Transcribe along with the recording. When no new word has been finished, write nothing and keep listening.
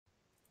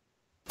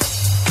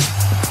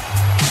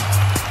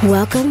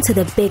Welcome to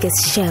the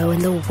biggest show in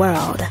the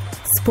world,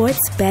 Sports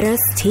Bettors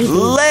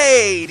TV.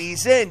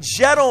 Ladies and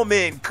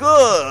gentlemen,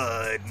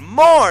 good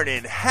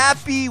morning.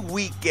 Happy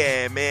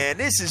weekend, man.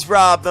 This is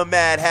Rob the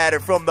Mad Hatter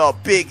from the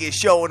biggest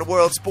show in the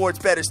world, Sports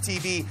Bettors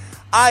TV.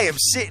 I am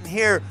sitting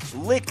here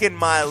licking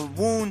my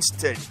wounds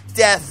to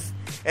death,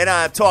 and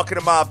I'm talking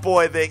to my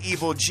boy, the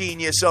evil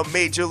genius of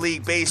Major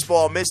League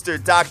Baseball,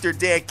 Mr. Dr.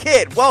 Dan.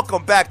 Kid,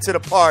 welcome back to the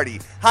party.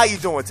 How you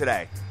doing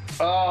today?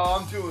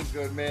 I'm doing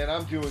good, man.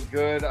 I'm doing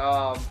good.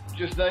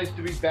 Just nice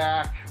to be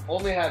back.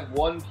 Only had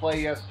one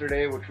play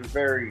yesterday, which was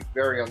very,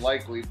 very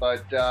unlikely,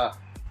 but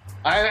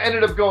I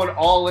ended up going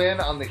all in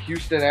on the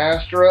Houston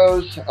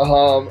Astros,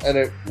 and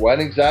it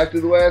went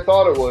exactly the way I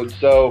thought it would.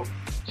 So,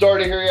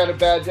 sorry to hear you had a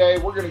bad day.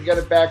 We're going to get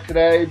it back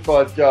today,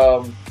 but,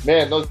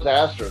 man, those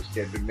Astros kids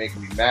have been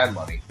making me mad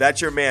money.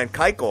 That's your man,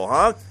 Keuchel,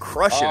 huh?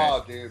 Crushing it.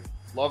 Oh, dude.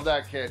 Love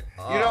that kid.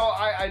 You know,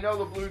 I know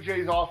the Blue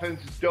Jays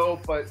offense is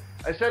dope, but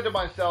I said to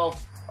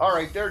myself, all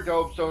right, they're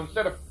dope, so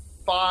instead of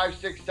 5,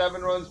 6,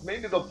 7 runs,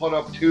 maybe they'll put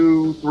up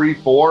 2, 3,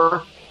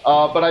 4.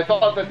 But I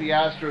thought that the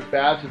Astros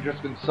bats have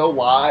just been so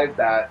live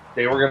that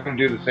they were going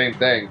to do the same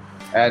thing.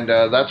 And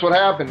that's what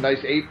happened.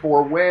 Nice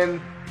 8-4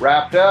 win,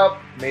 wrapped up,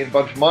 made a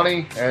bunch of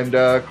money, and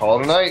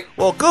called it a night.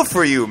 Well, good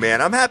for you,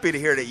 man. I'm happy to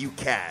hear that you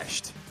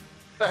cashed.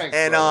 Thanks,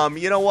 and brother.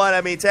 you know what? I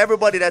mean, to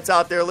everybody that's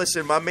out there,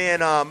 listen, my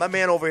man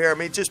over here. I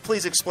mean, just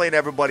please explain to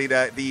everybody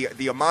that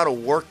the amount of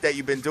work that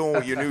you've been doing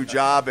with your new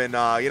job, and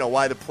you know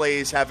why the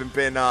plays haven't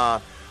been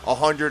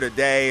 100 a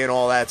day and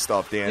all that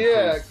stuff, Dan.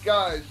 Yeah, please.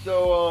 guys.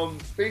 So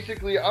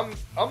basically, I'm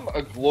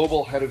a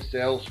global head of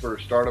sales for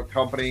a startup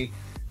company.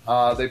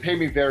 They pay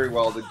me very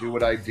well to do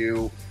what I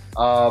do,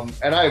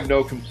 and I have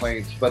no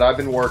complaints. But I've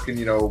been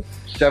working,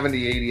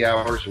 70, 80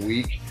 hours a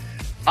week.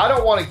 I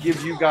don't want to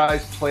give you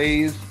guys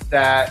plays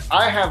that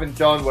I haven't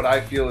done what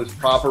I feel is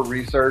proper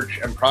research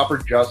and proper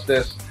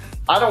justice.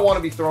 I don't want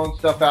to be throwing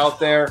stuff out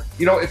there.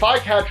 If I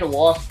catch a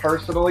loss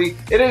personally,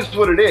 it is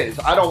what it is.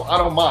 I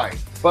don't mind.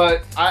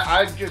 But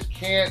I just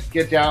can't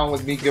get down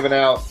with me giving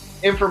out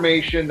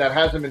information that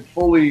hasn't been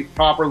fully,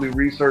 properly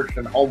researched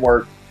and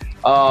homework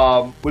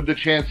with the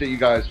chance that you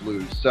guys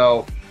lose.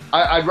 So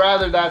I'd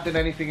rather that than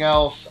anything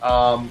else.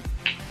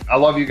 I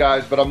love you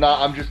guys, but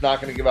I'm just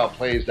not going to give out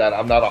plays that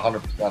I'm not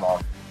 100%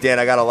 on. Dan,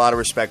 I got a lot of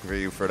respect for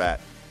you for that.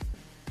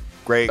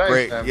 Great.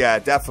 Man. Yeah,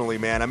 definitely,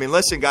 man. I mean,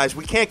 listen, guys,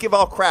 we can't give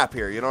out crap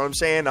here. You know what I'm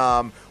saying?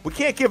 We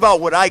can't give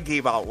out what I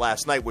gave out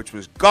last night, which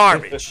was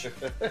garbage.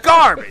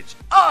 Garbage.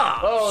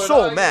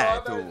 So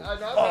mad, dude. I've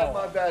had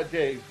my bad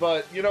days,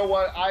 but you know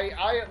what?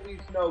 I at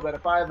least know that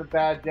if I have a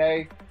bad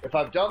day, if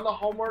I've done the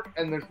homework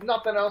and there's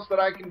nothing else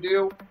that I can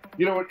do,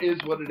 it is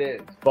what it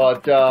is.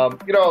 But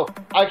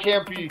I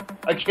can't be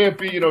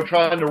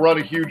trying to run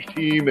a huge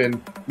team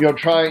and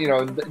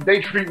they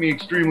treat me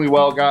extremely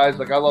well, guys.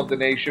 Like, I love the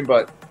nation,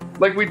 but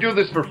like, we do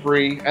this for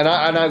free, and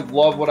I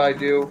love what I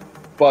do,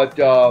 but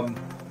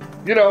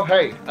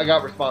hey, I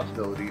got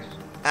responsibilities.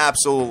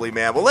 Absolutely,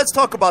 man. Well, let's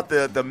talk about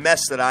the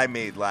mess that I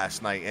made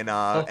last night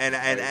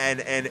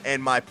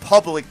and my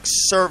public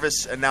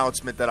service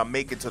announcement that I'm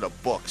making to the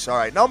books. All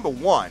right, number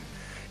one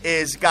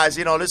is, guys,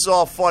 this is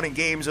all fun and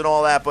games and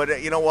all that,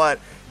 but you know what?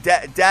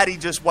 Daddy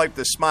just wiped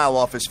the smile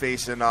off his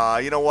face, and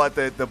you know what?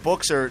 The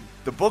books are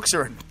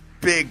in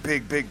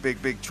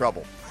big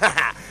trouble.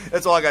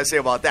 That's all I gotta say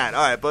about that.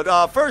 All right,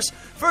 but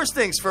first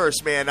things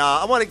first, man.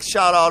 I want to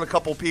shout out a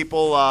couple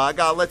people. I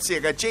got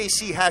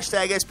JC,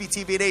 hashtag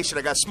SBTV Nation.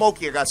 I got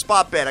Smokey. I got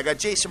Spotbet. I got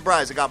Jason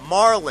Bryce. I got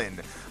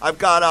Marlon. I've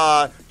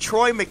got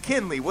Troy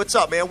McKinley. What's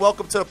up, man?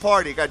 Welcome to the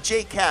party. I got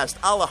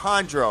J-Cast,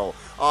 Alejandro.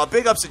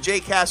 Big ups to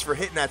J-Cast for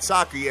hitting that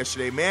soccer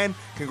yesterday, man.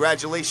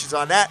 Congratulations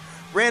on that.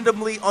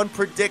 Randomly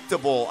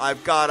Unpredictable.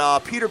 I've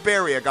got Peter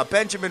Berry. I got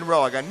Benjamin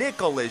Rowe. I got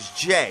Nicholas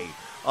J.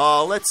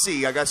 Let's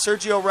see. I got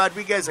Sergio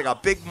Rodriguez. I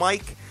got Big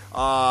Mike.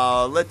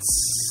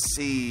 Let's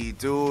see.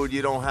 Dude,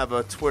 you don't have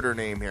a Twitter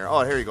name here.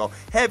 Oh, here you go.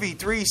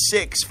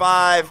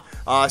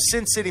 Heavy365.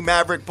 Sin City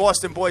Maverick.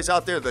 Boston Boys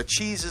out there. The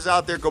Cheese is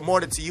out there. Good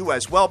morning to you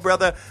as well,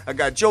 brother. I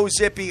got Joe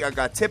Zippy. I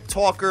got Tip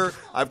Talker.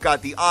 I've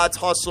got The Odds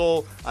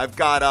Hustle. I've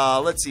got,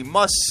 let's see,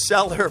 Must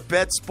Seller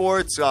Bet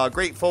Sports.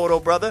 Great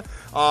photo, brother.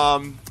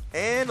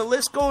 And the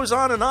list goes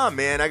on and on,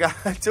 man.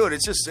 Dude,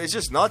 it's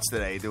just nuts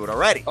today, dude,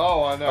 already.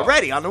 Oh, I know.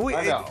 Already on the week.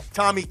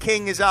 Tommy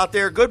King is out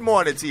there. Good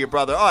morning to you,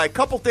 brother. All right,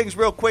 couple things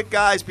real quick,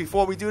 guys,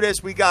 before we do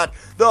this. We got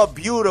the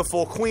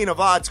beautiful Queen of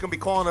Odds going to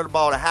be calling in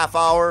about a half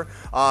hour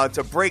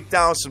to break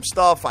down some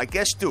stuff. I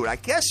guess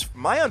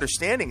my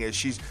understanding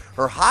is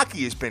her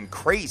hockey has been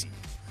crazy.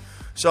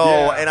 So,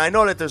 yeah. And I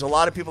know that there's a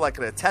lot of people that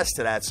can attest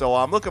to that. So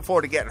I'm looking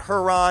forward to getting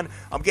her on.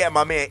 I'm getting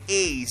my man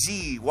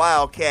AZ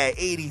Wildcat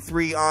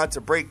 83 on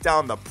to break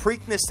down the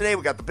Preakness today.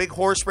 We got the big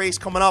horse race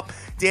coming up.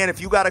 Dan, if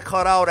you got to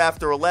cut out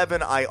after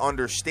 11, I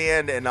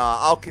understand. And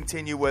I'll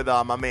continue with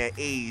my man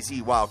AZ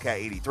Wildcat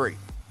 83.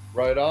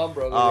 Right on,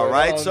 brother. All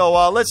right.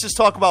 So let's just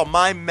talk about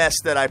my mess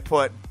that I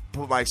put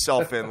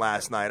myself in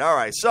last night. All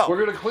right, so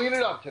we're gonna clean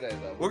it up today,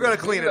 though. We're gonna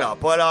clean it up.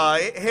 But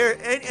here,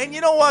 and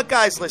you know what,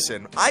 guys?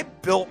 Listen, I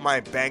built my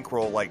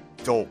bankroll like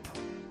dope.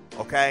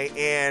 okay?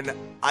 And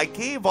I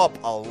gave up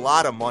a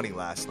lot of money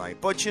last night.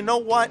 But you know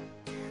what?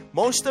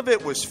 Most of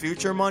it was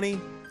future money.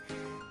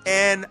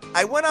 And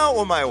I went out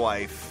with my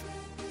wife.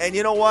 And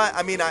you know what?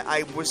 I mean,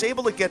 I was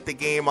able to get the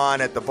game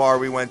on at the bar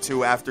we went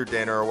to after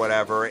dinner or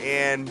whatever.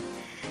 And,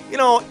 you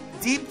know,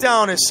 deep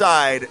down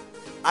inside,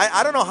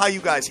 I don't know how you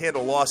guys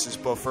handle losses,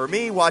 but for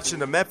me, watching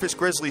the Memphis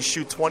Grizzlies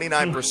shoot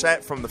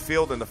 29% from the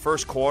field in the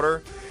first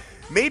quarter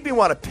made me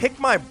want to pick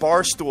my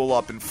bar stool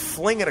up and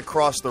fling it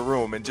across the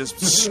room and just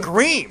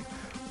scream.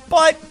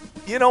 But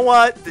you know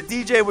what? The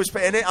DJ was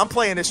playing. I'm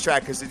playing this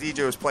track because the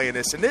DJ was playing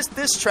this. And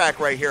this track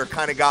right here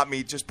kind of got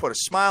me, just put a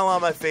smile on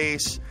my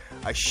face.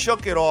 I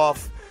shook it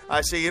off. I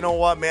say, you know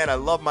what, man? I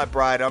love my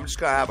bride. I'm just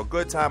going to have a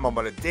good time. I'm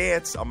going to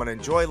dance. I'm going to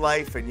enjoy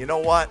life. And you know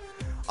what?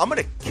 I'm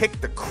going to kick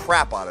the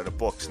crap out of the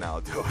books now,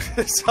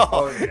 dude.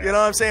 So, you know what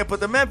I'm saying? But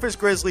the Memphis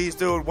Grizzlies,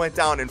 dude, went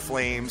down in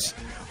flames.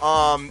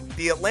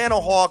 The Atlanta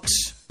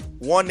Hawks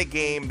won the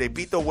game. They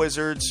beat the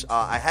Wizards.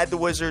 I had the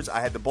Wizards. I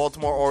had the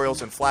Baltimore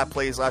Orioles in flat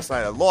plays last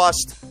night. I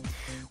lost.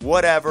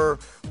 Whatever.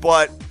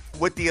 But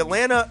with the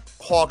Atlanta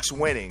Hawks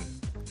winning,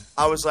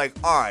 I was like,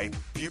 all right,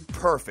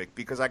 perfect.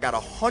 Because I got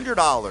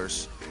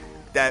 $100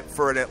 that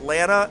for an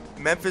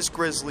Atlanta-Memphis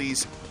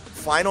Grizzlies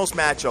finals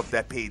matchup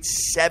that paid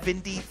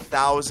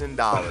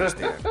 $70,000,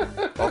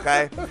 Dan.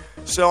 Okay?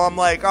 So I'm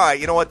like, all right,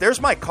 you know what? There's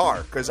my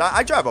car. Because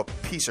I drive a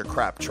piece of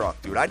crap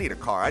truck, dude. I need a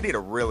car. I need a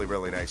really,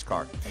 really nice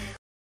car.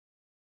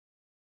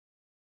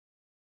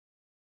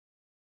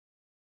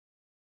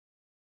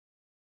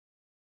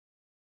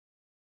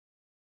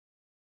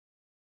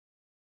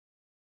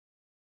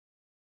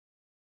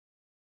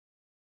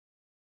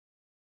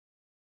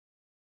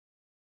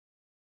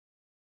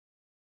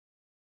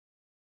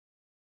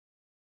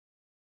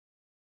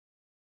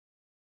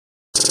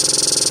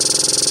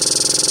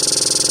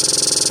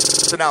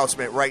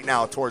 Announcement right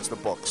now towards the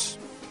books,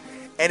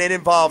 and it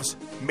involves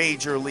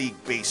Major League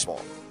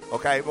Baseball.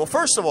 Okay, well,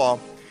 first of all,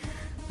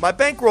 my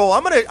bankroll.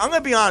 I'm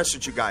gonna be honest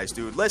with you guys,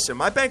 dude. Listen,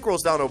 my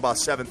bankroll's down to about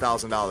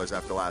 $7,000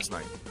 after last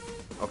night.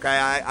 Okay,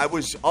 I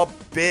was up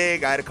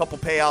big. I had a couple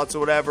payouts or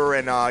whatever,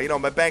 and you know,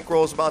 my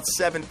bankroll's about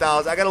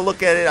 $7,000. I got to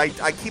look at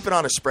it. I keep it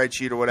on a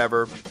spreadsheet or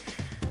whatever.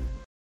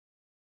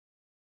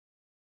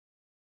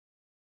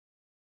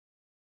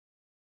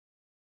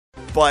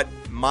 But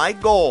my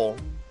goal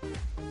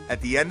at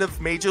the end of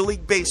Major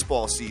League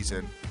Baseball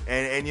season,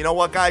 and you know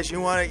what, guys,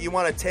 you want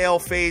to tail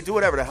fade, do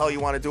whatever the hell you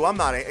want to do. I'm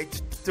not,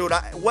 dude.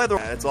 Weather.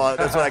 That's what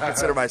I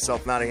consider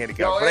myself, not a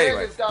handicap. No, but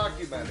anyway, it's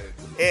documented.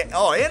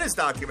 It is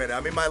documented.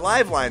 I mean, my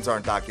live lines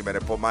aren't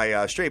documented, but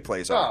my straight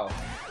plays are. No.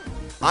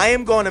 I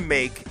am going to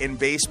make in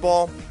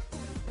baseball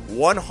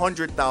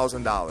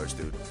 $100,000,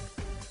 dude.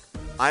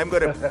 I'm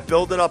going to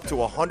build it up to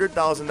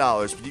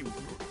 $100,000,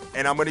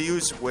 and I'm going to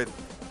use with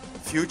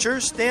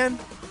futures, Dan,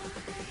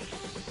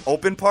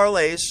 open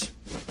parlays,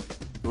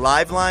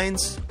 live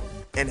lines,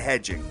 and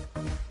hedging.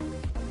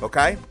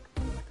 Okay?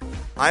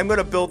 I'm going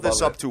to build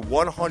this up to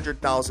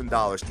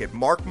 $100,000, kid.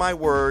 Mark my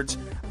words.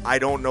 I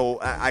don't know.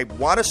 I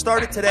want to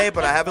start it today,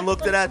 but I haven't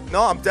looked at that.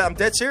 No, I'm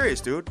dead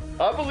serious, dude.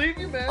 I believe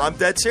you, man. I'm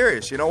dead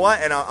serious. You know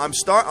what? And I'm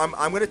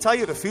going to tell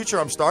you the future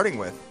I'm starting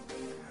with.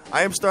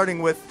 I am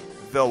starting with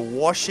the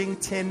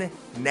Washington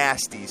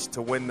Nasties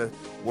to win the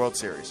World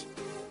Series.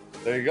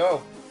 There you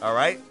go. All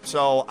right,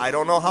 so I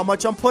don't know how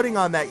much I'm putting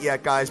on that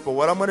yet, guys. But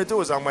what I'm going to do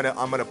is I'm going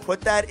to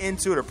put that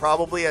into it.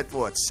 Probably at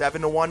what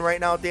 7-1 right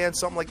now, Dan,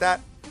 something like that.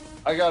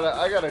 I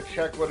gotta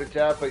check what it's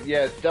at, but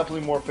yeah, it's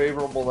definitely more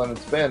favorable than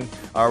it's been.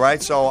 All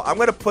right, so I'm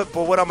going to put.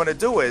 But what I'm going to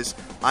do is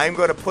I'm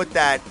going to put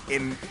that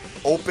in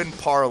open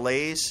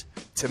parlays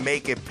to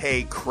make it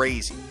pay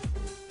crazy.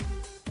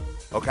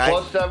 Okay.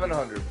 Plus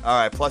 700. All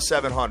right, plus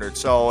 700.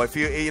 So if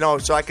you know,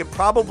 so I could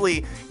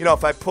probably, you know,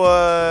 if I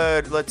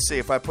put, let's see,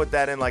 if I put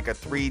that in like a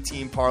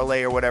 3-team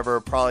parlay or whatever,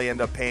 probably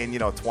end up paying, you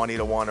know,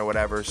 20-1 or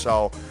whatever.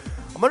 So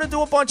I'm gonna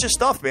do a bunch of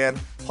stuff, man.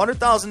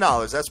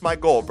 $100,000. That's my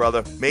goal,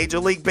 brother. Major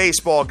League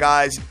Baseball,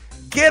 guys,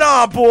 get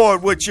on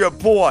board with your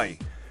boy,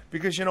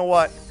 because you know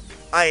what,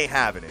 I ain't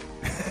having it.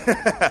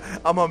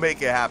 I'm gonna make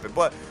it happen,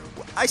 but.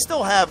 I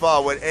still have,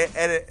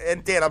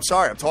 and Dan, I'm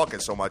sorry I'm talking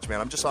so much, man.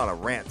 I'm just on a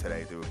rant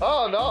today, dude.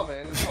 Oh, no,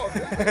 man. It's all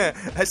good.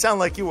 I sound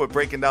like you were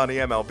breaking down the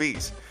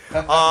MLBs.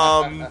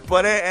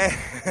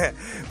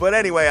 But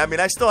anyway, I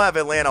mean, I still have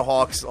Atlanta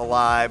Hawks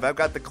alive. I've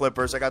got the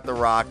Clippers. I got the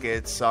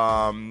Rockets.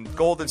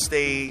 Golden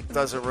State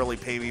doesn't really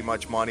pay me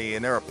much money,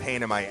 and they're a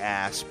pain in my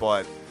ass.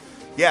 But,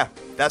 yeah,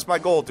 that's my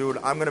goal, dude.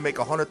 I'm going to make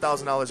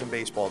 $100,000 in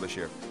baseball this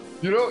year.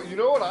 You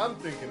know what I'm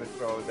thinking of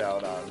throwing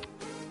down on?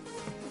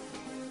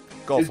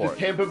 Go for it.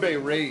 The Tampa Bay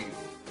Rays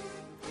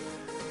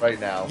right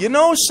now. You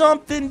know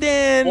something,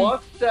 Dan?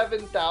 Plus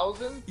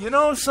 7,000? You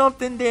know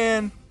something,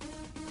 Dan?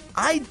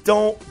 I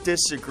don't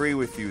disagree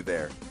with you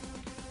there.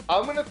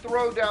 I'm going to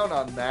throw down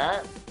on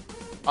that.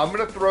 I'm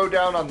going to throw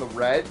down on the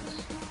Reds.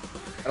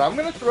 And I'm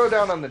going to throw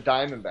down on the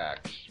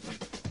Diamondbacks.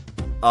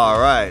 All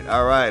right.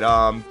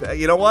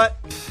 You know what?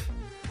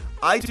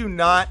 I do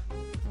not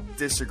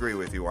disagree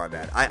with you on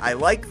that. I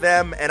like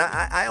them, and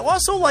I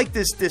also like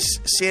this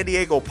San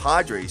Diego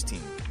Padres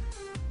team.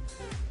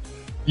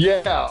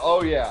 Yeah.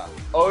 Oh yeah.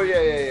 Oh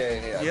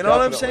yeah. You know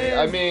what I'm saying?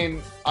 I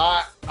mean,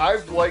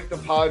 I've liked the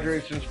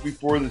Padres since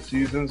before the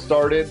season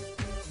started,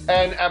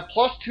 and at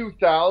plus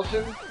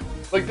 2,000.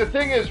 Like, the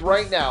thing is,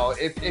 right now,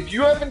 if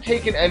you haven't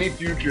taken any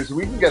futures,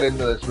 we can get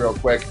into this real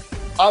quick.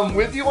 I'm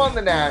with you on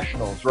the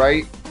Nationals,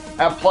 right?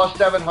 At plus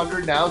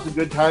 700, now is a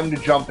good time to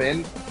jump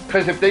in,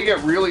 because if they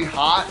get really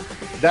hot,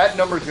 that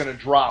number's going to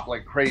drop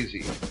like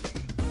crazy.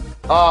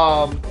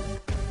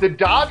 The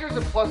Dodgers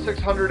at plus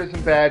 600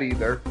 isn't bad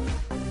either,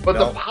 but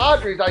the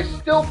Padres, I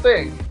still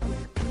think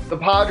the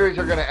Padres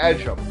are going to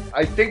edge them.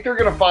 I think they're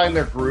going to find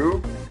their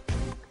groove,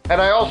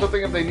 and I also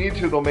think if they need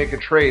to, they'll make a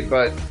trade,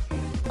 but...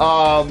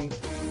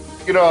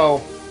 you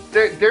know,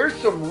 there's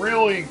some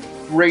really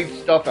great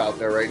stuff out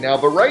there right now.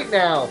 But right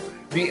now,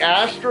 the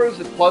Astros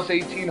at plus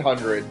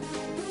 1,800,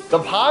 the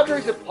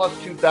Padres at plus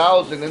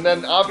 2,000, and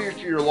then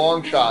obviously your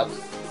long shots,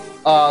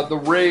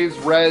 the Rays,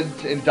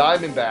 Reds, and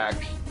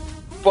Diamondbacks.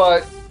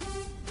 But,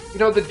 you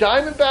know, the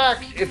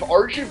Diamondbacks, if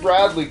Archie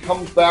Bradley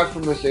comes back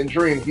from this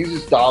injury and he's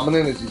as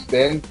dominant as he's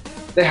been,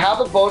 they have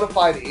a bona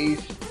fide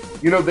ace.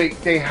 You know,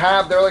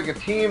 they're like a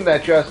team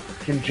that just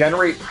can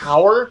generate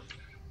power.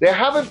 They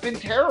haven't been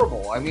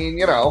terrible. I mean,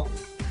 you know.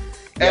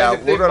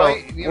 Yeah, we're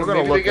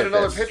gonna look at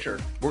another this. pitcher.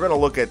 We're gonna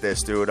look at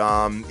this, dude.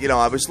 You know,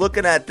 I was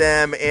looking at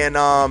them, and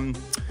I'm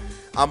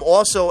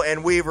also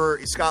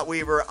Scott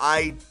Weaver.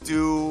 I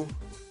do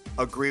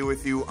agree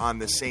with you on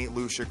the St.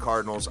 Lucia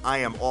Cardinals. I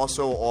am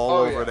also all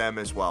over them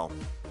as well,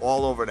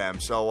 all over them.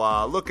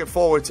 So looking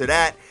forward to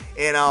that,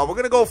 and we're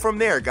gonna go from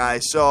there,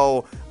 guys.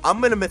 So I'm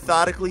gonna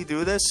methodically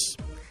do this,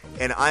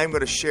 and I'm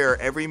gonna share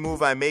every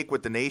move I make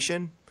with the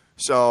nation.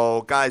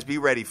 So, guys, be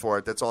ready for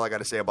it. That's all I got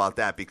to say about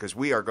that, because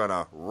we are going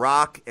to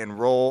rock and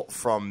roll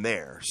from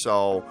there.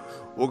 So,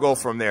 we'll go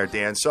from there,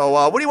 Dan. So,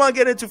 what do you want to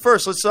get into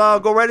first? Let's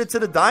go right into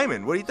the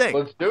diamond. What do you think?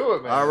 Let's do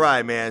it, man. All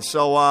right, man.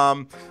 So,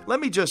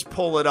 let me just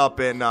pull it up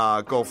and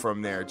go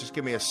from there. Just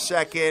give me a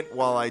second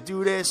while I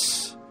do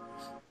this.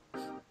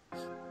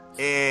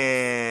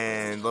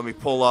 And let me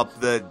pull up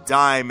the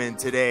diamond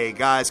today,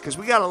 guys, because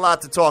we got a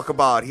lot to talk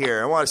about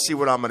here. I want to see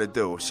what I'm going to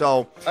do.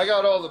 So I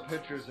got all the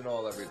pictures and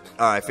everything.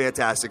 All right,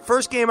 fantastic.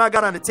 First game I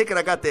got on the ticket,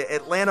 I got the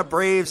Atlanta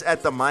Braves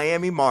at the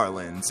Miami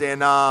Marlins. And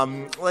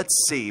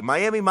let's see,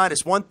 Miami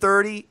minus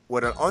 130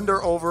 with an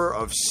under-over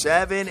of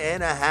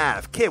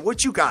 7.5. Kid,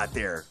 what you got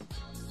there?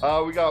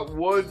 We got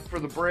Wood for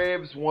the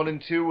Braves,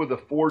 1-2 with a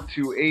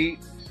 4.28.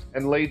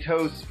 And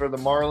Latos for the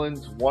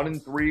Marlins,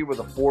 1-3 with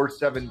a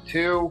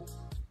 4.72.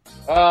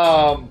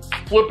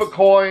 Flip a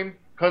coin.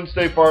 Couldn't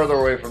stay farther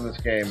away from this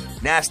game.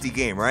 Nasty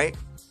game, right?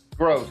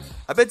 Gross.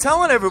 I've been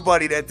telling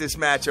everybody that this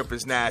matchup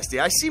is nasty.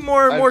 I see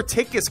more and more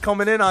tickets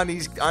coming in on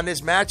this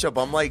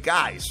matchup. I'm like,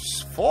 guys,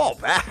 fall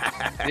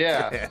back.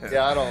 Yeah,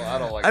 I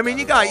don't like. I mean,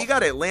 you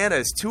got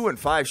Atlanta's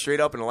 2-5 straight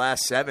up in the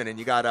last 7, and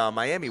you got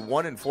Miami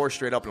 1-4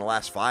 straight up in the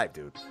last 5,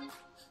 dude.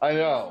 I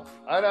know.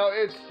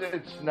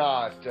 It's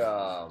not.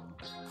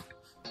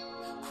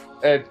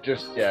 It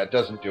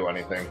doesn't do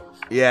anything.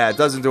 Yeah, it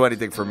doesn't do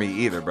anything for me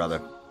either,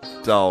 brother.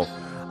 So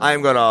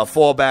I'm gonna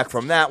fall back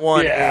from that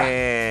one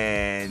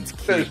and keep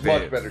There's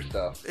much better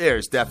stuff.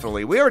 There's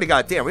definitely. We already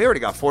got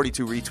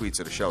 42 retweets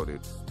of the show, dude.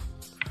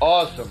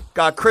 Awesome.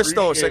 Got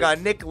Christos. I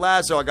got Nick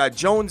Lazo. I got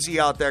Jonesy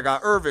out there.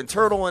 Got Irvin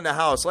Turtle in the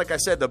house. Like I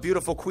said, the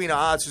beautiful Queen of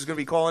Odds who's going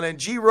to be calling in.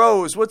 G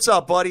Rose, what's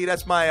up, buddy?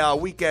 That's my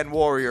weekend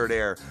warrior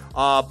there.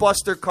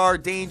 Buster Car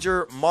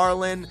Danger,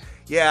 Marlon.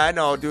 Yeah, I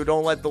know, dude.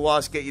 Don't let the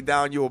loss get you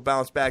down. You will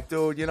bounce back,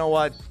 dude. You know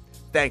what?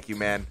 Thank you,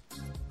 man.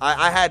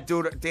 I had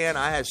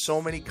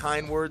so many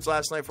kind words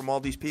last night from all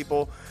these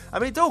people. I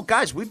mean, dude,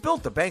 guys, we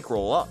built the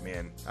bankroll up,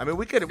 man. I mean,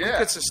 we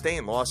could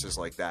sustain losses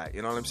like that.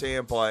 You know what I'm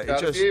saying? But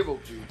gotta be able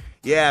to.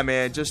 Yeah,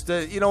 man. Just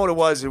you know what it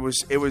was? It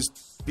was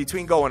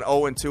between going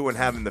 0-2 and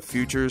having the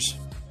futures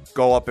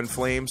go up in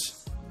flames.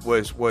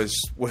 Was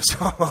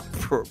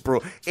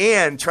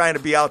and trying to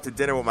be out to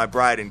dinner with my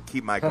bride and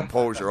keep my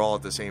composure all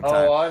at the same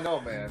time. Oh, I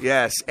know, man.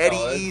 Yes, Eddie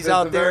E's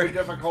out there. It's a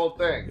very difficult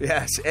thing.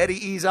 Yes, Eddie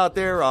E's out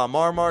there.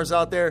 Marmar's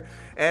out there.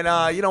 And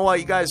you know what?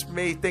 You guys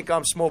may think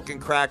I'm smoking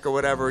crack or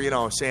whatever,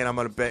 saying I'm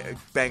going to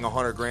bang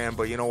 100 grand.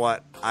 But you know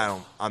what?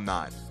 I'm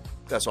not.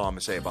 That's all I'm going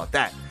to say about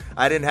that.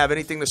 I didn't have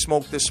anything to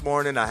smoke this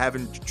morning. I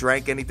haven't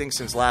drank anything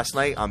since last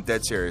night. I'm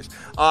dead serious.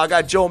 I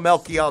got Joe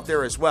Melky out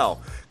there as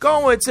well.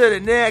 Going to the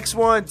next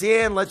one,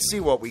 Dan. Let's see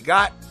what we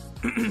got.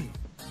 Let's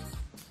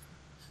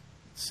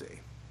see.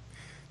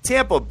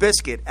 Tampa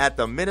Biscuit at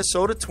the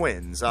Minnesota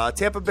Twins.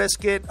 Tampa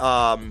Biscuit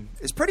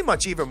is pretty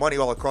much even money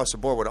all across the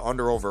board with an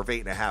under-over of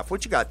 8.5.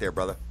 What you got there,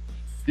 brother?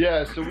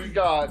 Yeah, so we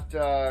got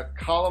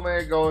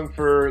Colomé going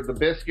for the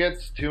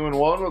Biscuits,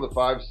 2-1 with a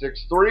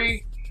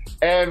 5.63.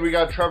 And we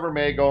got Trevor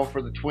May going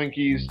for the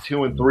Twinkies,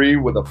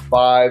 2-3 with a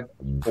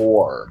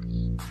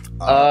 5.4.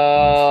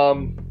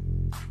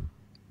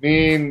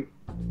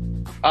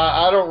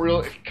 I don't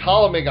really.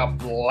 Colomé got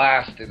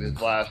blasted his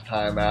last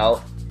time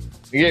out.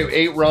 He gave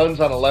 8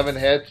 runs on 11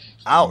 hits.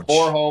 Ouch.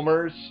 4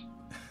 homers.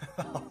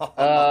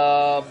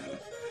 But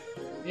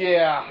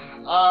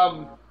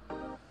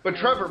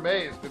Trevor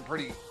May has been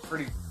pretty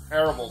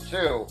terrible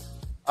too.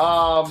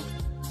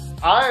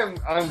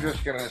 I'm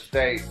just gonna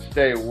stay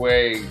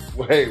way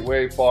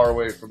far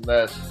away from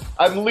this.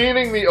 I'm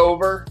leaning the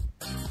over.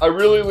 I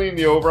really lean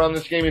the over on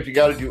this game if you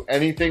got to do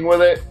anything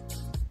with it.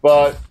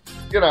 But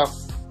no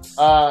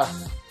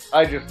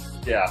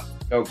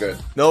good.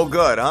 No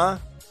good, huh?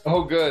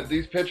 Oh, good.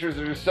 These pitchers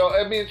are just so.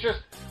 I mean, it's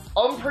just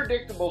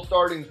unpredictable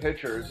starting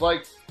pitchers.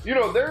 Like,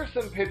 there are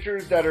some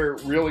pitchers that are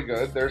really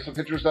good. There are some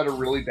pitchers that are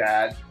really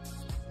bad.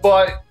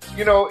 But,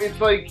 it's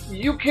like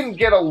you can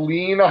get a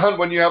lean on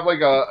when you have like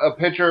a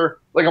pitcher,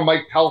 like a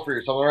Mike Pelfrey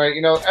or something, right?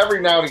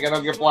 Every now and again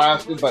I'll get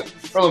blasted, but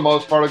for the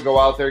most part I'll go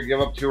out there, give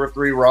up 2 or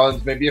 3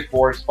 runs, maybe a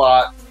 4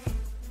 spot.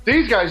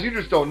 These guys, you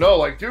just don't know.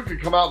 Like, Duke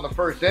could come out in the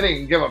first inning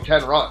and give up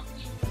 10 runs.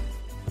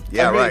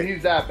 Yeah, right.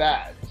 He's that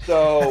bad.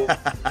 So,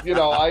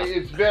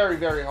 it's very,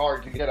 very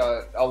hard to get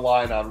a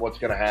line on what's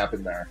going to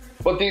happen there.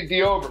 But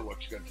the over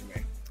looks good to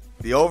me.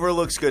 The over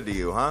looks good to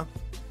you, huh?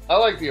 I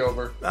like the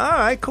over. All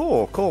right,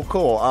 cool.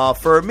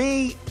 For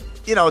me,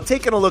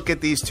 taking a look at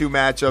these two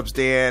matchups,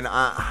 Dan,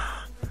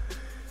 I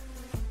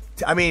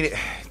mean,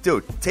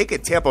 dude, take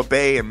it Tampa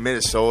Bay and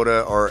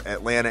Minnesota or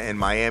Atlanta and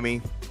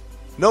Miami.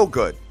 No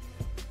good.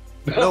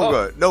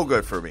 No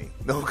good for me.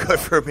 No good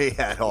for me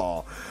at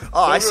all.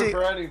 Oh, I see.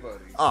 For anybody.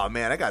 Oh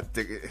man, I got.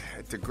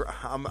 We're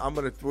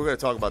gonna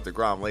talk about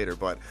DeGrom later,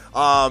 but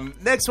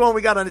next one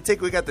we got on the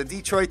ticket. We got the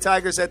Detroit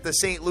Tigers at the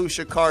St.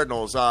 Lucia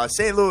Cardinals.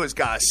 St. Louis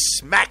got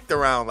smacked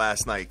around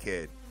last night,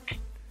 kid.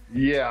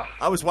 Yeah,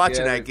 I was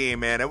watching that game,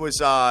 man. It was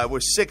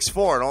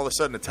 6-4, and all of a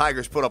sudden the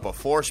Tigers put up a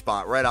 4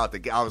 spot right out the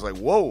game. I was like,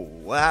 "Whoa,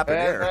 what happened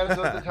there?" That's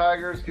what the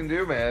Tigers can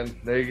do, man.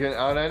 They can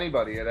on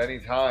anybody at any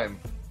time.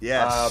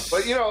 Yes.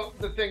 But,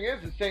 the thing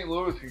is that St.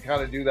 Louis can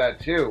kind of do that,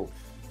 too.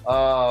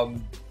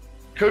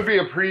 Could be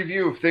a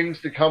preview of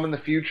things to come in the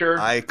future.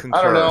 I concur.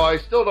 I don't know. I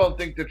still don't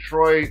think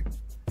Detroit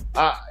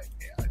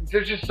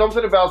there's just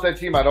something about that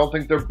team. I don't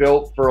think they're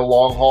built for a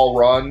long-haul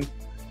run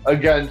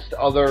against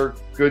other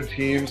good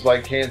teams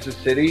like Kansas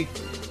City.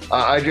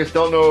 I just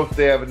don't know if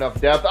they have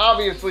enough depth,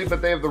 obviously,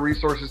 but they have the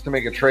resources to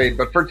make a trade.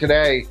 But for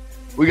today,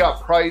 we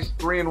got Price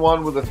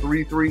 3-1 with a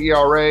 3.3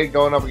 ERA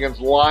going up against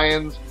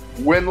Lions,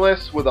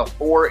 winless with a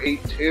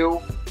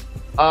 4.82.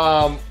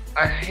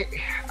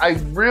 I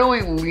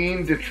really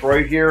lean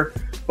Detroit here,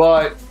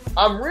 but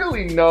I'm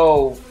really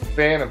no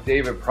fan of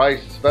David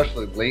Price,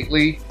 especially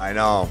lately. I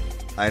know.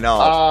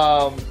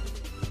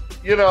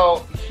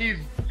 He's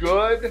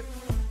good,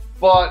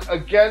 but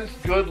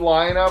against good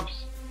lineups,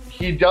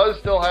 he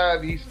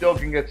still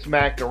can get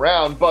smacked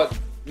around. But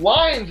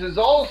Lions has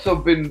also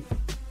been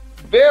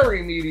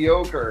very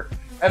mediocre.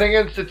 And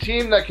against a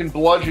team that can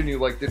bludgeon you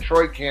like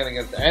Detroit can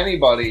against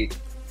anybody,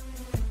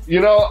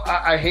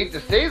 I hate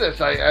to say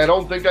this. I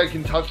don't think I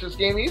can touch this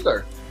game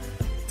either.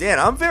 Dan,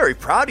 I'm very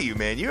proud of you,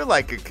 man. You're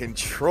like a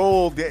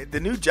controlled. The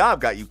new job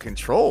got you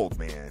controlled,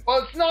 man.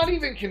 Well, it's not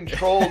even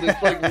controlled.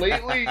 It's like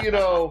lately,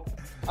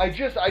 I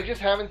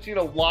just haven't seen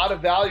a lot of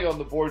value on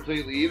the boards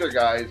lately either,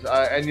 guys.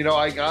 And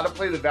I got to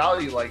play the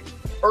value. Like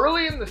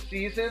early in the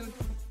season,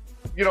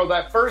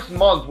 that first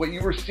month, what you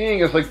were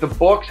seeing is like the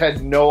books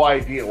had no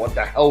idea what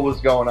the hell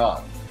was going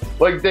on.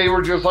 Like they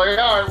were just like,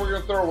 all right, we're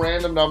going to throw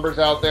random numbers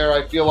out there.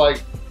 I feel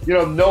like,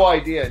 no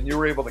idea. And you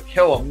were able to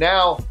kill them.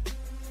 Now,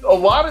 a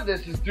lot of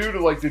this is due to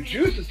like the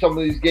juice of some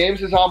of these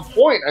games is on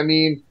point. I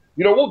mean,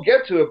 we'll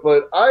get to it,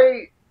 but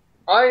I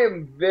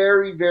am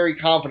very, very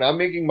confident. I'm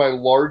making my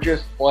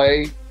largest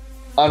play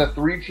on a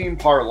 3-team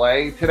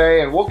parlay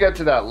today, and we'll get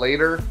to that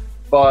later.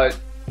 But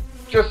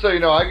just so you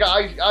know,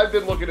 I've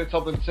been looking at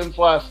something since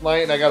last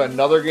night, and I got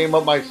another game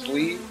up my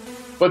sleeve.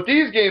 But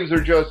these games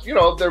are just,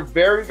 they're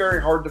very,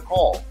 very hard to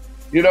call.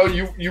 You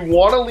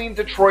want to lean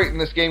Detroit in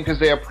this game because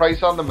they have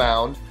Price on the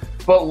mound.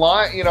 But,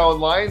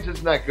 Lions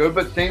isn't that good.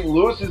 But St.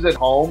 Louis is at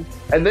home,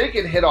 and they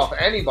can hit off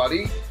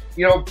anybody.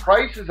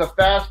 Price is a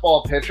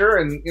fastball pitcher,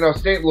 and,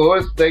 St.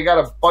 Louis, they got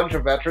a bunch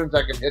of veterans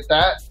that can hit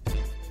that.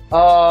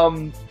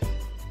 And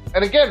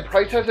again,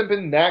 Price hasn't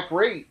been that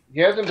great. He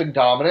hasn't been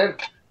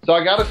dominant, so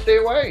I got to stay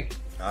away.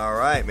 All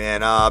right,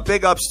 man.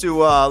 Big ups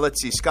to,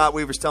 let's see, Scott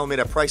Weaver's telling me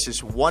that Price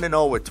is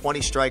 1-0 with 20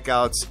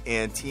 strikeouts,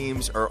 and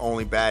teams are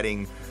only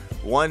batting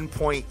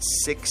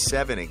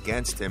 1.67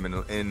 against him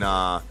in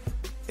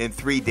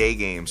 3-day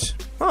games.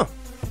 Huh.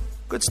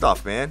 Good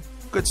stuff, man.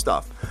 Good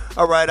stuff.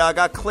 All right, I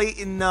got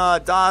Clayton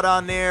Dodd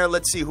on there.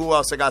 Let's see who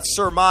else. I got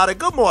Sir Mata.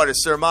 Good morning,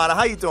 Sir Mata.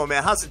 How you doing,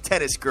 man? How's the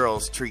tennis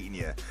girls treating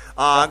you?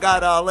 I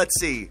got, let's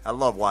see. I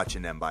love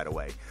watching them, by the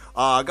way.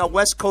 I got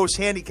West Coast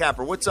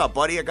Handicapper. What's up,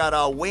 buddy? I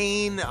got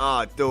Wayne. Dude,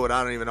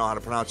 I don't even know how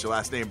to pronounce your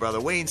last name, brother.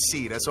 Wayne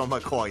C. That's what I'm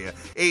going to call you.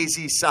 AZ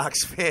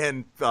Sox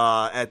fan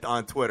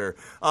on Twitter.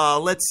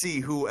 Let's see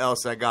who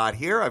else I got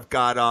here. I've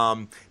got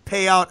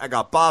Payout. I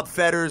got Bob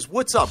Fetters.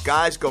 What's up,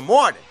 guys? Good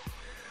morning.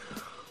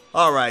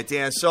 All right,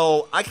 Dan.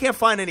 So I can't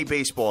find any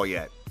baseball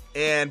yet.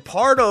 And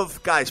part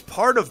of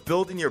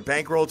building your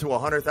bankroll to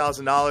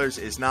 $100,000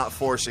 is not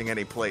forcing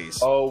any plays.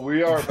 Oh,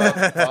 we are about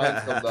to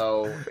find some,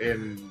 though,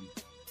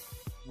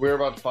 we're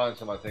about to find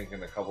some, I think,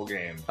 in a couple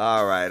games.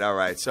 All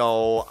right.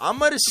 So I'm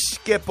going to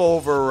skip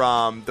over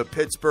the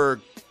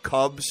Pittsburgh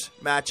Cubs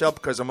matchup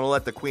because I'm going to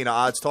let the Queen of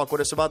Odds talk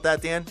with us about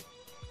that, Dan.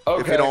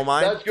 if you don't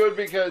mind. That's good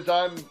because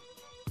I'm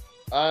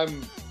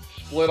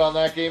split on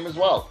that game as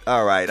well.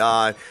 All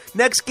right.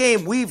 Next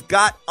game we've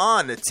got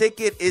on the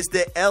ticket is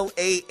the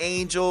LA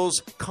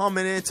Angels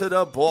coming into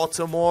the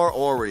Baltimore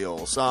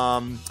Orioles.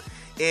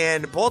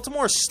 And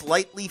Baltimore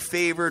slightly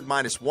favored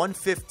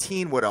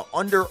 -115 with an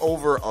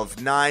under-over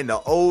of 9.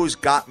 The O's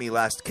got me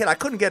last. Kid, I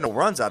couldn't get no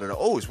runs out of the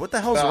O's. What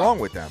the hell's wrong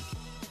with them?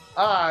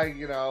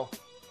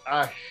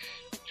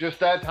 Just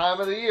that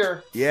time of the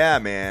year. Yeah,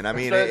 man. I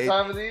mean,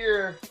 time of the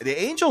year. The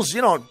Angels,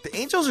 are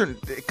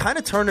kind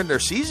of turning their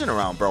season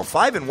around, bro.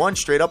 5-1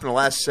 straight up in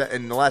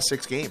the last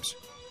 6 games.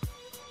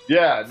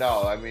 Yeah,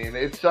 no, I mean,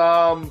 it's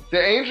the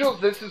Angels.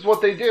 This is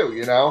what they do,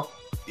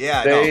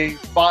 Yeah,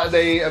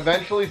 they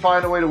eventually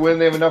find a way to win.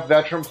 They have enough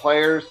veteran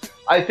players.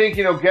 I think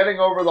getting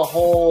over the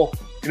whole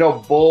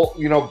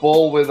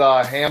bull with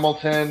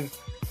Hamilton.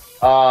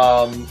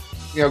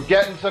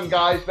 Getting some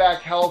guys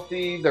back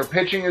healthy. Their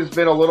pitching has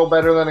been a little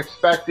better than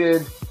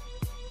expected.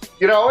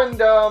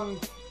 And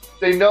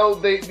they know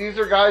these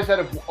are guys that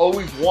have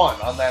always won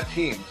on that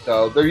team,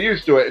 so they're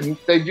used to it. And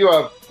they do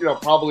have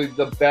probably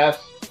the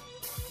best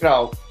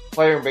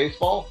player in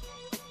baseball,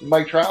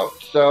 Mike Trout.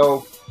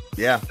 So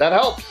yeah, that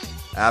helps.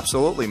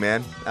 Absolutely,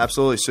 man.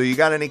 Absolutely. So you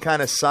got any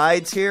kind of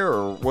sides here,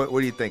 or what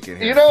are you thinking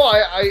here?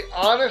 I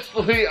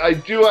honestly, I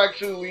do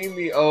actually lean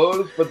the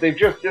O's, but they've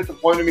just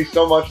disappointed me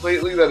so much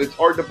lately that it's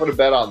hard to put a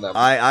bet on them.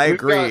 I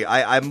agree.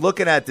 I'm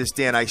looking at this,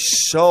 Dan. I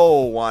so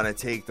want to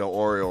take the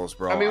Orioles,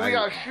 bro. I mean, we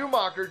got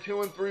Schumacher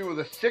 2-3 with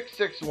a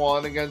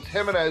 6.61 against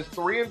Jimenez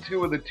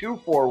 3-2 with a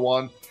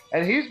 2.41,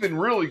 and he's been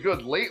really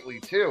good lately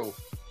too.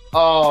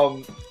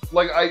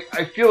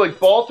 I feel like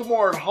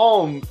Baltimore at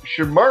home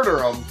should murder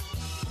them.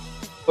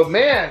 But,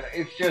 man,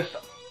 it's just,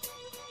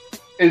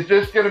 is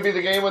this going to be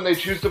the game when they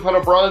choose to put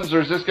up runs,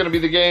 or is this going to be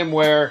the game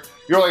where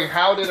you're like,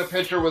 how did a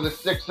pitcher with a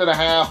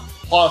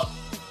 6.5+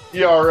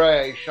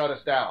 ERA shut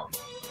us down?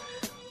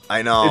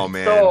 I know, it's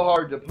man. It's so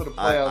hard to put a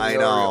play on the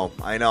Orioles.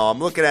 I know. I'm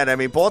looking at it. I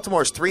mean,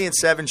 Baltimore's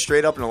 3-7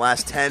 straight up in the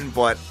last 10,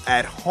 but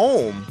at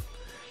home,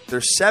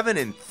 they're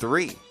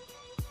 7-3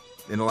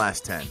 in the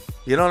last 10.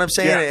 You know what I'm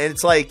saying? Yeah. And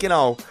it's like,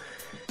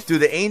 do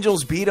the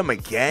Angels beat them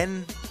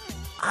again?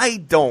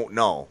 I don't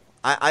know.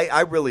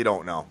 I really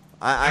don't know.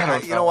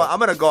 You know what? I'm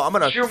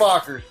gonna.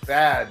 Schumacher's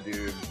bad,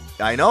 dude.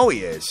 I know he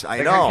is.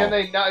 I know.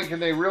 Can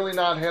they really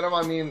not hit him?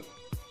 I mean,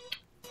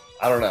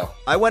 I don't know.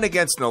 I went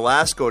against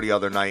Nolasco the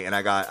other night and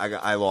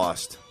I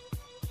lost.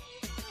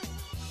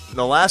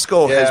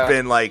 Nolasco has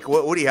been like,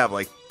 what do you have,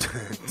 like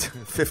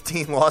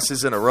 15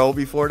 losses in a row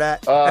before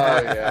that? Oh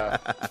yeah,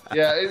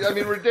 yeah. I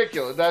mean,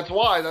 ridiculous. That's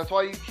why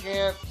you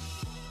can't.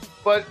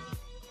 But.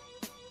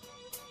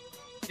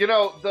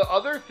 The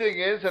other thing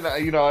is, and I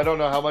don't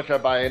know how much I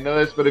buy into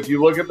this, but if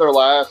you look at their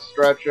last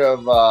stretch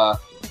of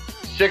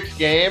 6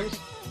 games,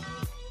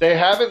 they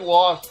haven't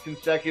lost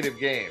consecutive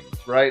games,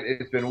 right?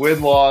 It's been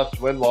win-loss,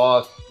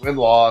 win-loss,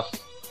 win-loss.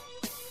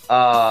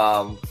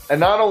 And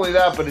not only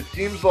that, but it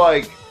seems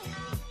like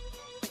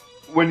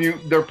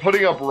when they're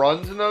putting up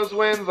runs in those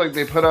wins, like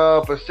they put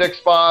up a 6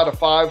 spot, a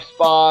 5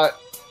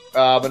 spot,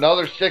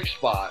 another 6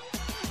 spot.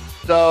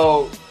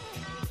 So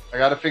I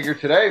got to figure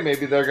today,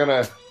 maybe they're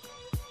gonna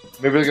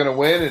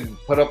win and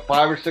put up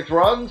 5 or 6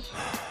 runs.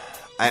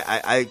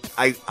 I'm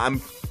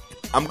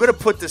gonna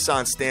put this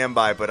on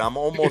standby, but I'm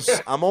almost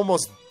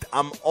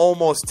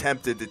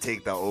tempted to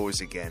take the O's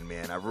again,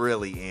 man. I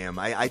really am.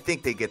 I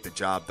think they get the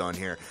job done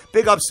here.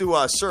 Big ups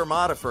to Sir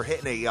Mata for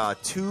hitting a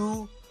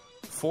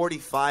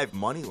 245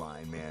 money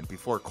line, man.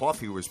 Before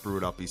coffee was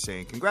brewed up, he's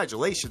saying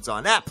congratulations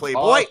on that,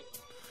 Playboy.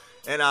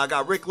 And I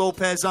got Rick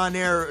Lopez on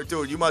there,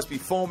 dude. You must be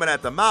foaming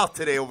at the mouth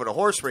today over the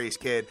horse race,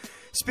 kid.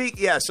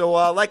 So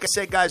like I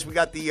said, guys, we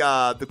got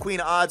the Queen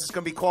of Odds is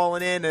going to be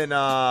calling in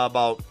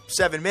about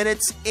 7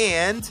 minutes,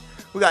 and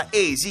we got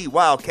AZ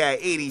Wildcat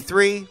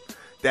 83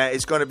 that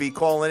is going to be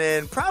calling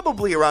in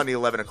probably around the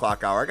 11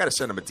 o'clock hour. I got to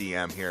send him a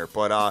DM here,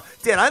 but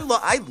Dan, I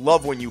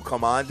love when you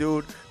come on,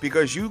 dude,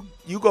 because you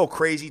go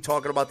crazy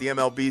talking about the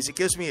MLBs. It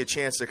gives me a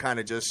chance to kind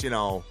of just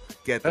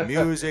get the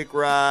music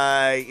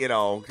right,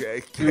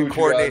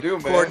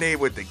 coordinate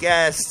with the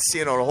guests,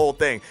 the whole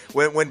thing.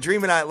 When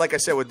Dream and I, like I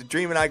said, with the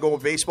Dream and I go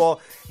with baseball,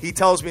 he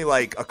tells me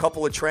like a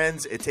couple of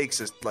trends. It takes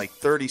us like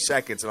 30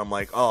 seconds, and I'm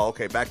like, oh,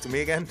 okay, back to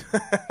me again.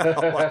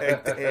 I'm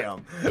like,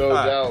 damn.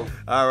 No.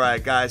 All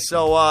right, guys.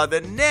 So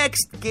the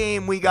next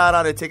game we got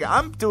on a ticket,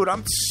 I'm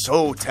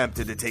so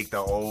tempted to take the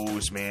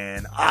O's,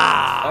 man.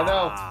 I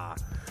know.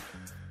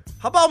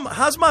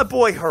 How's my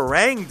boy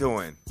Harang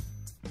doing?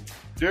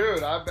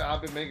 Dude,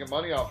 I've been making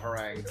money off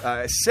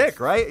Harang. Sick,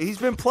 right? He's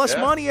been plus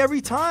money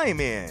every time,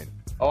 man.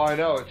 Oh, I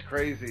know. It's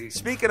crazy.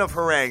 Speaking of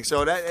Harang,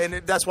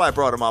 that's why I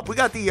brought him up. We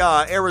got the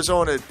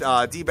Arizona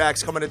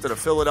D-backs coming into the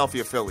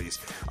Philadelphia Phillies.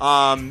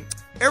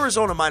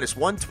 Arizona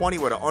 -120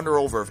 with an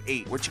under-over of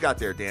 8. What you got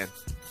there, Dan?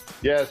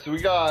 Yeah, so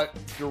we got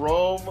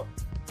Jerome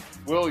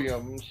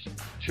Williams,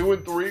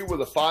 2-3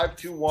 with a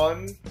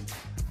 5.21,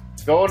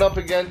 going up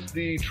against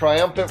the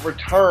triumphant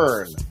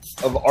return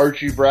of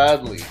Archie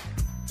Bradley.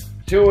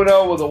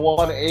 2-0 with a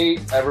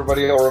 1-8.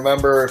 Everybody will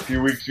remember a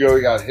few weeks ago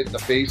he got hit in the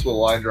face with a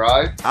line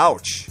drive.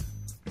 Ouch.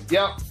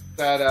 Yep,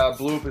 that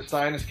blew up his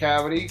sinus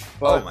cavity. Oh,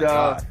 But my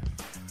God.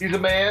 he's a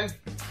man,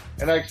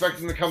 and I expect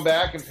him to come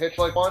back and pitch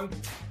like one.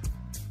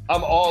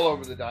 I'm all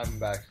over the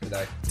Diamondbacks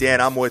today.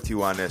 Dan, I'm with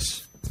you on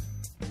this.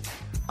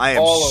 I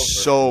am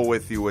so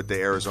with you with the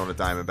Arizona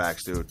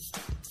Diamondbacks, dude.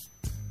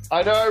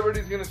 I know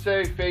everybody's going to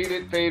say, fade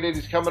it.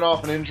 He's coming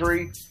off an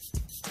injury.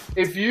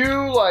 If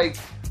you, like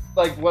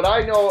what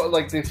I know,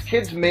 like this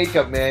kid's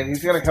makeup, man,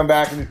 he's going to come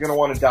back and he's going to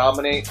want to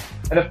dominate.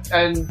 And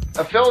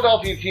a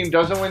Philadelphia team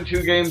doesn't win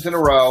 2 games in a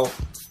row.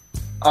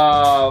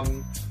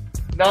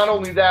 Not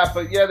only that,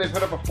 but yeah, they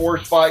put up a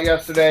 4 spot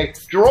yesterday.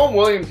 Jerome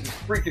Williams is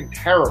freaking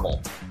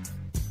terrible.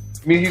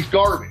 I mean, he's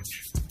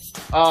garbage.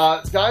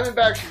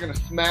 Diamondbacks are going to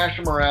smash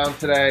him around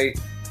today.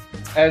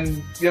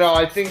 And, you know,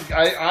 I think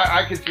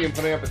I could see him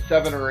putting up a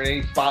 7 or an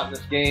 8 spot in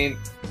this game.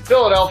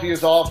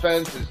 Philadelphia's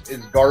offense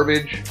is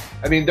garbage.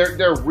 I mean,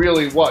 they're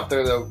really what?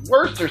 They're the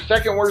worst or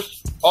second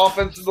worst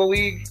offense in the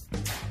league.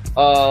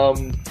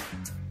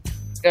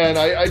 And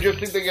I just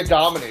think they get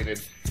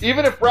dominated.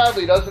 Even if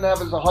Bradley doesn't have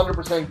his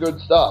 100% good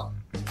stuff,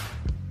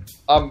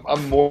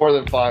 I'm more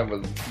than fine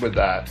with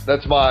that.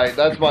 That's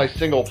my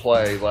single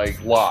play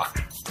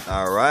lock.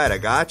 All right, I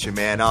got you,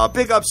 man.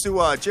 Big ups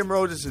to Jim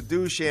Rhodes is a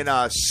douche and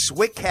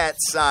Switcat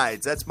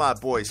Sides. That's my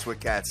boy,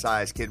 Switcat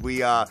Sides, kid.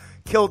 We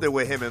killed it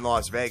with him in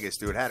Las Vegas,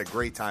 dude. Had a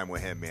great time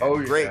with him, man. Oh,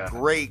 yeah.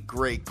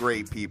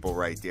 Great people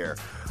right there.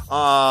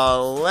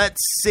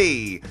 Let's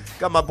see.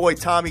 Got my boy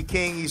Tommy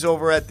King. He's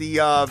over at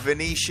the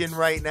Venetian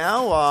right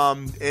now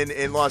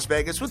in Las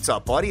Vegas. What's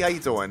up, buddy? How you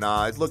doing?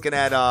 He's looking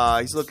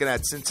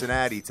at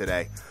Cincinnati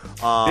today.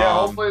 Yeah,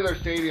 hopefully their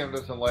stadium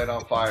doesn't light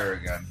on fire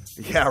again.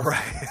 Yeah,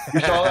 right.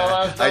 You saw that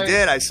last night? I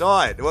did. I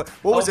saw it. What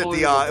was it?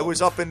 It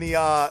was up in the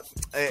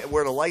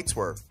where the lights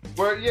were.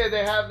 Where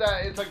they have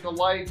that. It's like the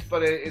lights,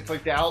 but it's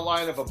like the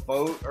outline of a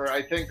boat, or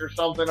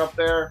something up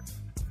there.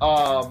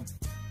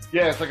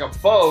 Yeah, it's like a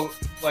boat,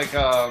 like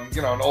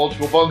an old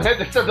school boat. They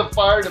sent the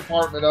fire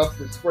department up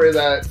to spray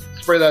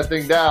that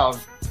thing down.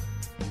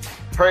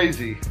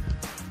 Crazy.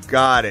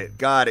 Got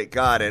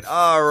it.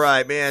 All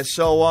right, man.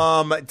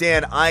 So,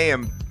 Dan,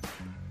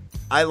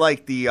 I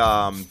like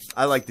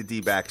the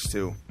D-backs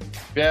too.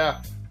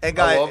 Yeah. And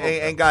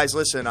guys,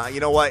 listen. You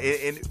know what?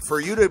 For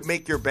you to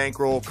make your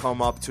bankroll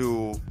come up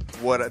to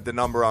what the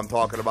number I'm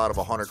talking about of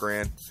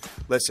 $100,000,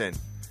 listen.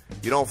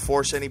 You don't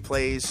force any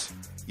plays.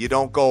 You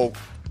don't go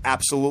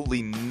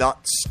absolutely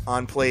nuts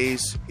on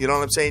plays. You know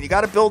what I'm saying? You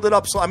got to build it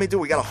up. So I mean, dude,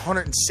 we got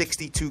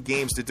 162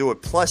 games to do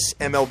it, plus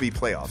MLB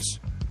playoffs.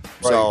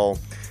 Right. So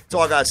that's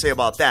all I got to say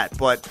about that.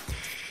 But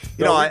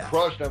we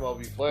crushed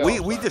MLB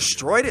playoffs. We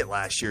destroyed it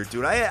last year,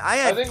 dude.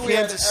 I think we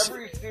had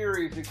every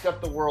series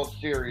except the World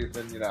Series,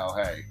 and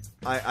hey.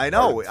 I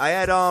know. I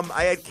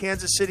had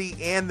Kansas City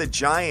and the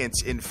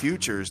Giants in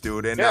futures,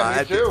 dude. And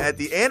me too. At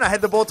the end, I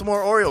had the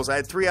Baltimore Orioles. I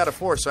had 3 out of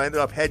 4, so I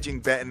ended up hedging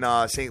betting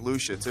St.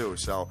 Lucia too.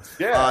 So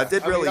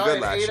did really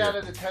good last year. 8 out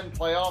of the 10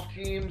 playoff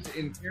teams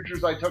in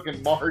futures I took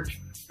in March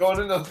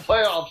going into the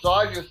playoffs. So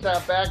I just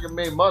sat back and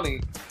made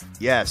money.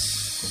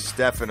 Yes,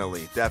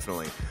 definitely.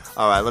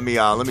 All right, let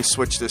me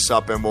switch this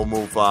up and we'll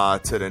move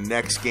to the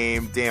next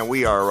game. Dan,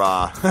 we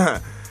are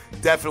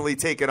definitely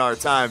taking our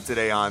time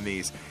today on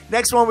these.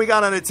 Next one we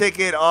got on the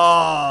ticket.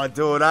 Oh,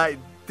 dude,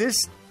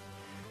 this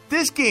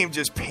game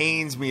just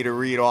pains me to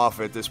read off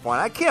at this point.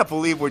 I can't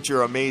believe what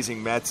your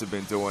amazing Mets have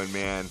been doing,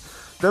 man.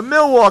 The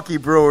Milwaukee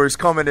Brewers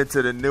coming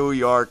into the New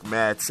York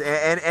Mets,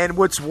 and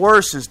what's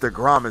worse is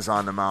DeGrom is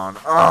on the mound.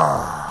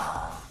 Oh,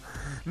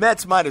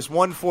 Mets minus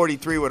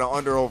 143 with an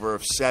under-over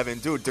of 7.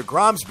 Dude,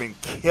 DeGrom's been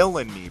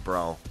killing me,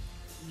 bro.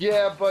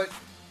 Yeah, but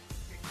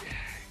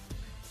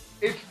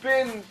it's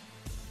been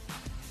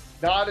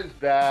not as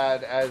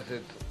bad as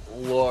it's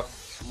looked,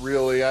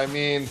 really. I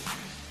mean,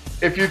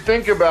 if you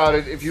think about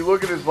it, if you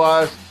look at his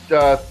last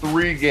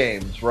 3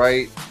 games,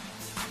 right?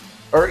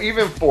 Or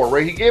even 4,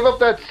 right? He gave up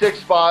that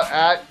 6th spot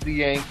at the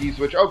Yankees,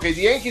 which, okay,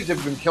 the Yankees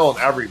have been killing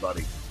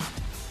everybody.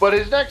 But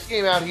his next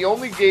game out, he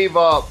only gave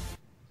up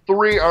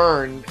 3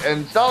 earned,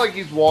 and it's not like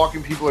he's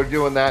walking, people are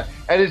doing that,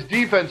 and his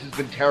defense has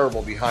been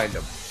terrible behind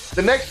him.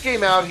 The next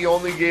game out, he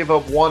only gave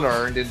up 1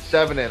 earned in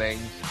 7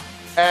 innings,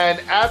 and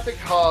at the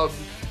Cubs,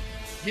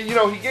 he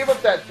gave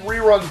up that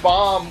 3-run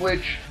bomb,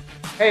 which,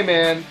 hey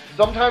man,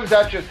 sometimes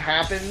that just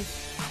happens.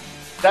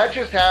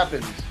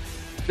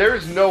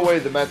 There's no way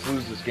the Mets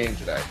lose this game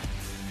today.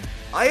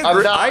 I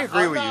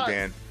agree with you,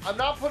 Dan. I'm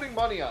not putting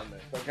money on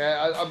this, okay?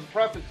 I'm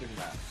prefacing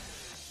that.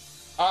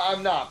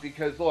 I'm not,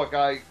 because look,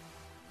 I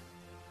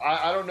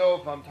don't know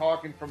if I'm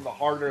talking from the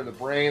heart or the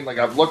brain. Like,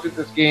 I've looked at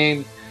this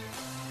game.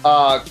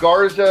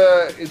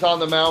 Garza is on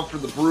the mound for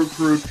the Brew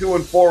Crew,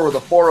 2-4 with a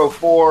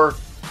 4.04.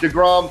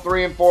 DeGrom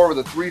 3-4 with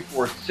a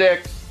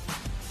 3.46.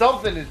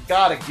 Something has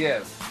got to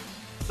give.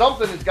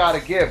 Something has got to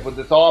give with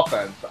this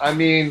offense. I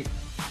mean,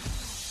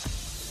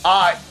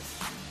 I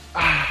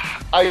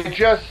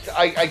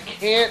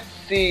can't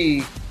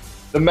see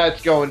the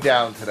Mets going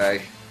down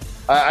today.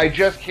 I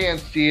just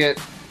can't see it.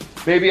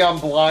 Maybe I'm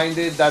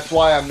blinded. That's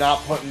why I'm not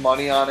putting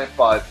money on it.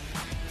 But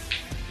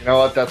You know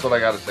what? That's what I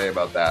got to say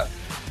about that.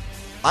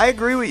 I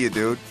agree with you,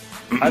 dude.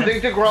 I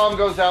think DeGrom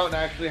goes out and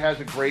actually has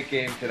a great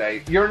game today.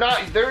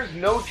 There's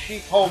no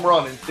cheap home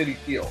run in Citi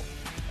Field.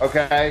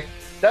 Okay?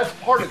 That's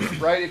part of it,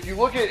 right? If you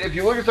look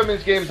at some of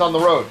these games on the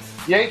road,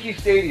 Yankee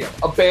Stadium,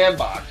 a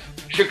bandbox.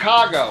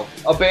 Chicago,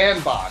 a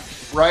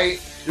bandbox,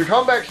 right? Your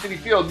comeback Citi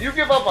Field, you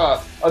give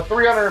up a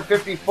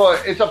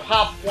 350-foot, it's a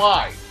pop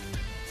fly.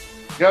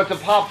 You know, it's a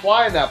pop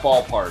fly in that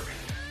ballpark.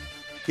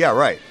 Yeah,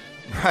 right.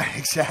 Right,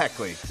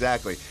 exactly.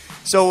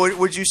 So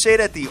would you say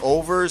that the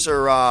overs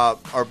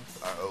are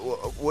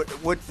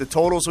what the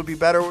totals would be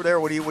better there?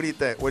 What do you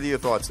think? What are your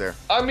thoughts there?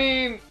 I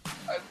mean,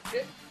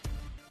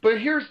 but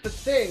here's the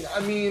thing. I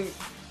mean,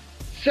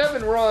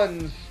 7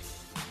 runs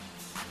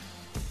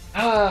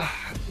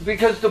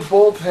because the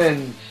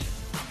bullpens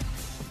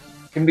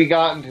can be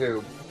gotten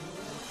to,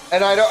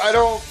 and I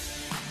don't,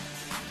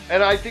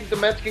 and I think the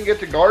Mets can get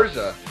to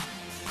Garza.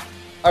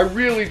 I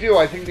really do.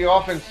 I think the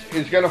offense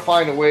is going to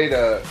find a way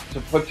to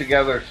put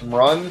together some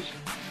runs.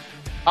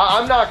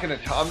 I'm not going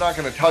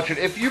to touch it.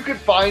 If you could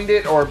find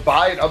it or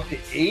buy it up to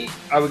 8,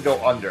 I would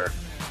go under.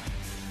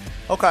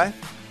 Okay.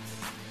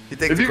 You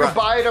think if you could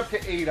buy it up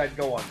to 8, I'd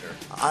go under.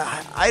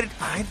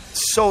 I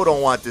so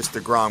don't want this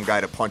DeGrom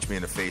guy to punch me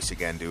in the face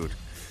again, dude.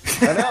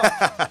 I know.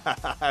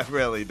 I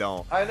really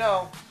don't. I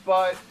know,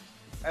 but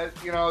at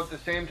the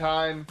same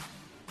time,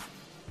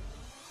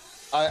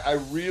 I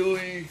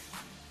really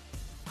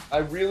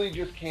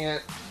just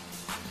can't.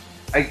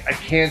 I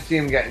can't see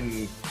him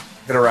getting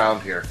hit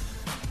around here.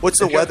 What's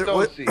the weather?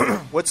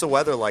 What's the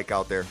weather like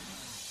out there?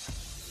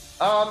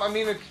 I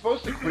mean, it's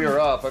supposed to clear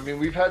up. I mean,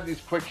 we've had these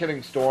quick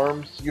hitting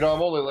storms. I'm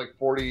only like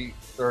 40,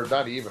 or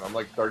not even. I'm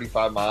like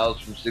 35 miles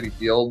from Citi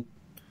Field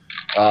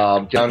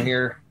down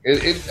here.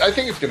 I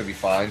think it's going to be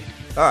fine.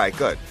 All right,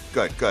 good.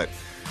 The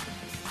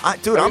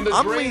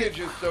drainage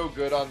is so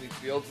good on these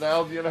fields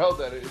now,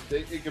 that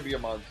it could be a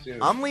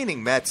monsoon. I'm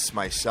leaning Mets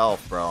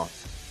myself, bro.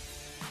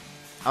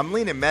 I'm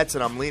leaning Mets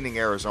and I'm leaning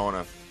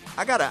Arizona.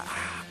 I gotta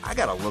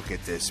look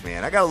at this,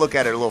 man. I gotta look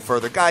at it a little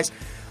further, guys.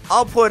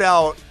 I'll put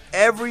out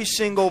every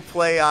single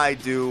play I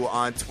do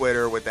on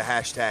Twitter with the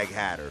hashtag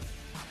Hatter.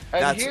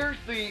 And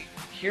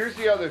here's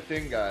the other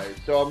thing, guys.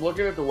 So I'm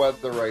looking at the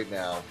weather right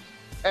now,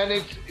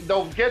 and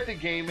they'll get the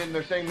game in.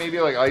 They're saying maybe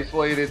like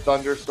isolated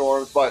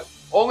thunderstorms, but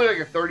only like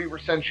a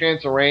 30%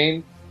 chance of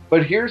rain.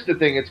 But here's the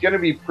thing: it's going to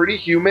be pretty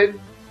humid,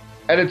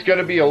 and it's going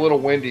to be a little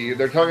windy.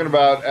 They're talking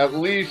about at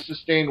least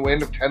sustained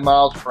wind of 10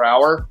 miles per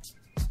hour.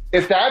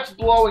 If that's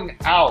blowing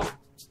out,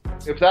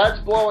 you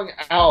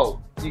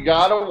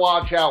got to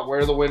watch out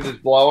where the wind is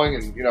blowing,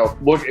 and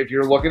look if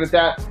you're looking at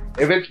that.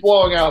 If it's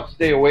blowing out,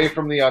 stay away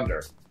from the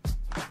under.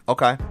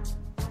 Okay.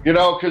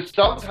 Because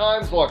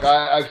sometimes, look,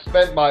 I've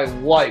spent my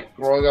life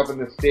growing up in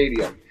the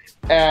stadium,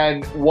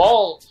 and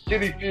while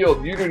Citi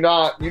Field, you do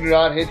not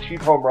hit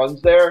cheap home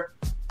runs there,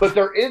 but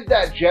there is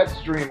that jet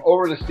stream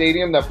over the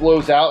stadium that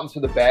blows out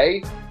into the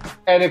bay,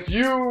 and if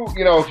you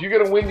get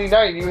a windy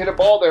night and you hit a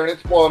ball there and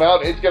it's blowing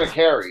out, it's going to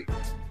carry,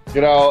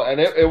 and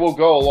it will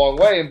go a long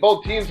way. And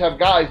both teams have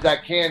guys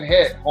that can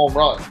hit home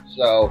runs,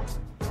 so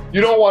you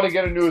don't want to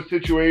get into a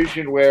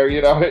situation where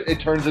it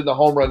turns into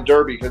home run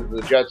derby because of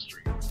the jet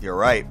stream. You're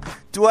right.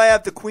 Do I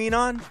have the Queen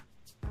on?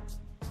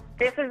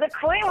 This is the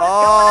Queen. What's going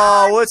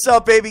on? What's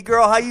up, baby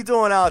girl? How you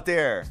doing out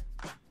there?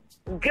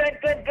 Good.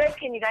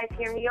 Can you guys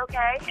hear me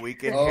okay? We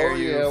can hear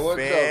you. Yeah.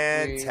 What's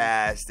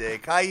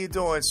fantastic. How you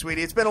doing,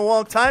 sweetie? It's been a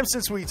long time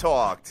since we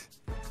talked.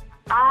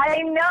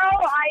 I know.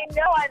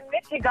 I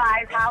miss you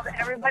guys. How's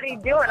everybody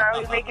doing? Are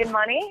we making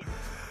money?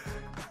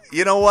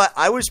 You know what?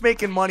 I was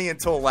making money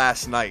until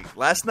last night.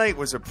 Last night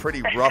was a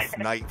pretty rough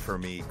night for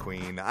me,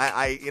 Queen.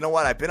 You know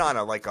what? I've been on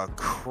a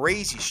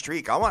crazy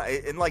streak.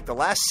 In the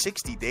last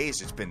 60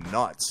 days, it's been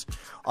nuts.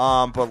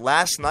 But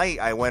last night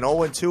I went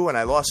 0-2 and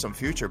I lost some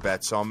future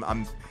bets. So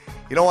I'm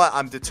you know what?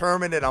 I'm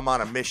determined and I'm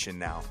on a mission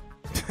now.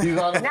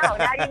 Now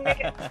you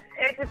make it.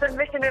 It's a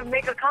mission to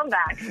make a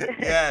comeback.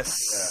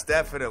 Yes,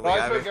 definitely. Well,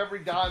 I took every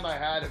dime I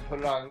had and put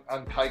it on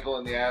Keuchel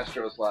and the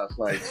Astros last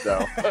night.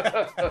 So.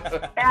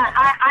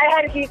 I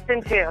had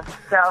Houston too.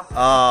 So.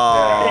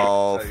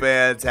 Oh,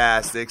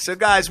 fantastic! So,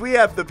 guys, we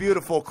have the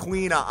beautiful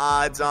Queen of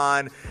Odds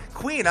on.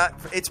 Queen,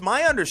 it's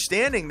my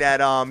understanding that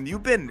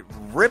you've been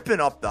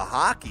ripping up the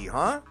hockey,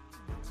 huh?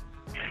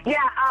 Yeah,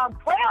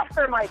 playoffs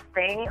are my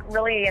thing,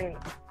 really, in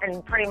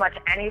pretty much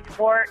any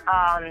sport.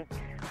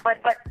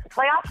 But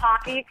playoff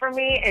hockey for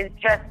me is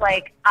just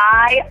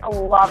I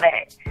love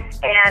it.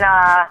 And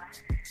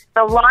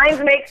the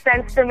lines make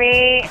sense to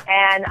me,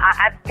 and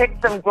I've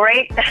picked some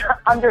great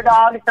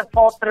underdogs to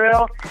pull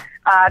through,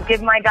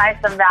 give my guys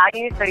some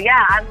value. So,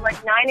 yeah, I'm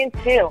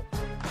 9-2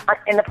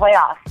 in the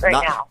playoffs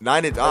now.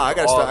 9-2. I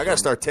gotta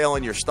start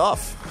tailing your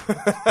stuff.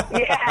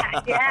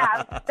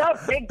 yeah. So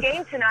big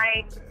game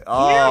tonight.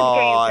 Oh, Huge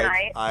game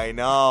tonight. I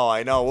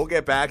know. We'll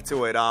get back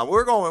to it.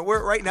 We're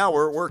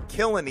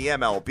killing the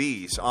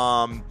MLBs.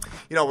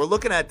 We're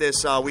looking at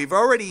this. We've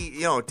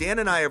already, Dan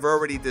and I have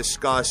already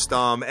discussed.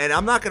 And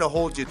I'm not going to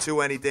hold you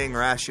to anything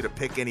or ask you to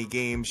pick any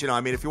games.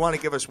 If you want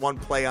to give us one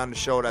play on the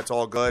show, that's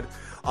all good.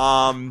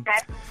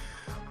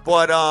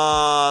 But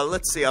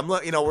let's see.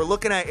 We're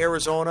looking at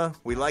Arizona.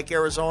 We like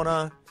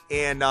Arizona,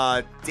 and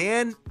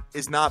Dan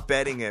is not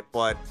betting it,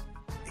 but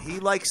he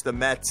likes the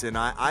Mets, and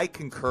I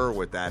concur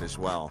with that as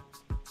well.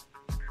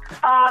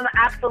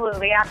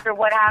 Absolutely. After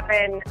what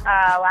happened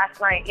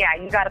last night, yeah,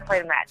 you got to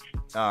play the Mets.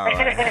 All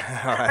right.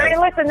 All right. I mean,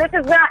 listen, this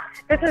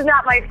is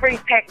not my free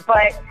pick,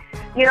 but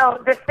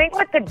the thing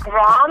with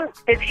DeGrom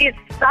is he's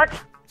such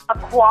a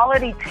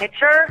quality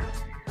pitcher,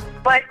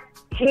 but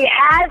he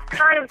has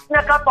kind of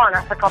snuck up on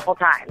us a couple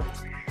times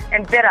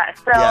and bit us.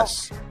 So,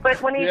 yes.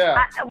 But when he's,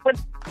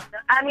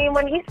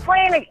 when he's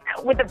playing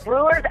with the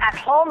Brewers at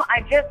home,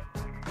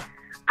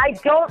 I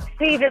don't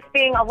see this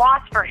being a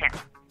loss for him.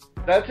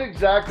 That's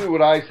exactly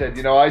what I said.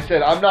 I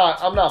said I'm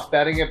not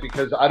betting it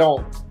because I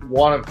don't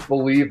want to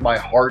believe my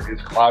heart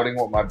is clouding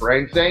what my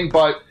brain's saying.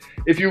 But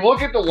if you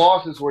look at the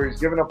losses where he's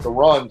given up the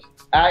runs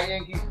at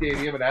Yankee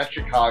Stadium and at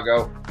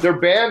Chicago, they're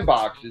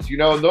bandboxes,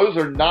 and those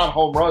are not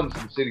home runs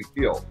in Citi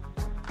Field.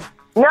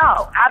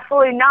 No,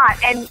 absolutely not.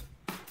 And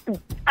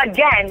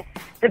again,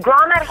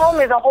 DeGrom at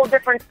home is a whole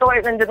different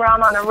story than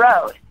DeGrom on the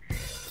road.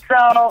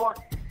 So,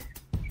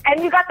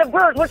 and you got the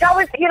Brewers, which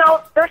always,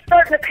 they're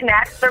starting to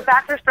connect. Their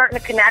bats are starting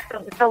to connect.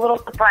 It's a little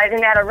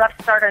surprising. They had a rough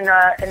start in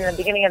the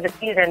beginning of the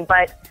season.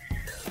 But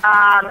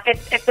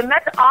if the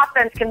Mets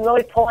offense can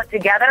really pull it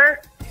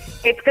together,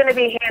 it's going to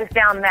be hands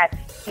down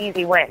Mets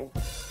easy win.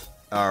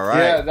 All right.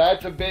 Yeah,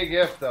 that's a big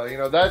if,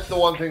 though. That's the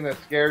one thing that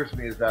scares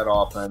me is that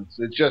offense.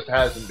 It just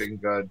hasn't been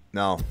good.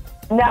 No.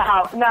 They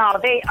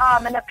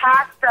in the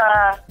past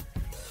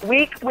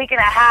week and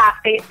a half,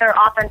 their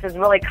offense has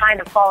really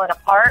kind of fallen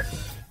apart.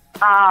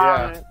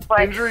 But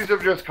injuries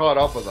have just caught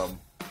up with them.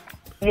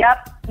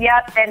 Yep,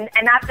 and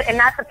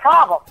that's a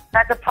problem.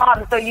 That's a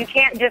problem. So you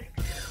can't just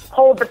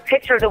hold the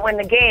pitcher to win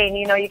the game.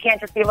 You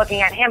can't just be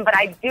looking at him. But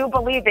I do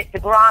believe that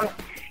DeGrom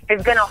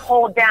is going to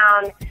hold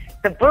down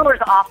the Brewers'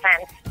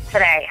 offense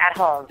today at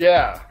home.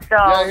 Yeah. So,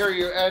 yeah, I hear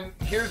you. And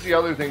here's the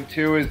other thing,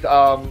 too, is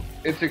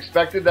it's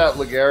expected that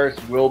Lagares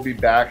will be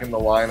back in the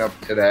lineup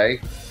today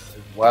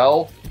as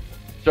well.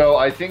 So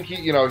I think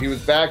he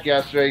was back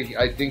yesterday.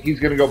 I think he's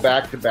going to go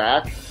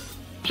back-to-back.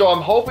 So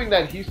I'm hoping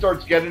that he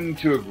starts getting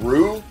into a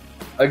groove.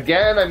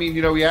 Again, I mean,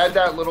 he had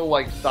that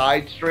little,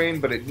 side strain,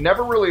 but it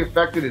never really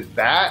affected his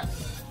bat.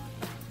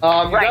 You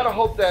got to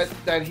hope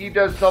that he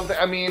does something.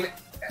 I mean,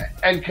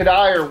 and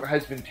Kadire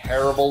has been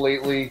terrible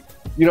lately.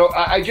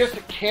 I just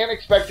can't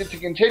expect it to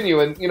continue.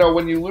 And,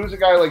 when you lose a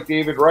guy like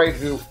David Wright,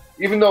 who,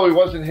 even though he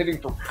wasn't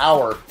hitting for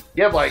power,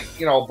 he had,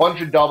 a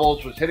bunch of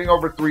doubles, was hitting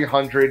over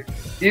 300.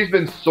 He's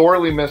been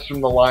sorely missed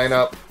from the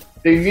lineup.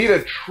 They need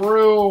a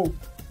true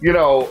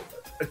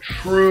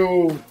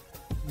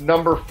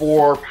number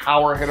 4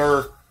 power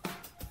hitter,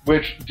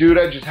 which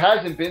Duda just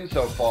hasn't been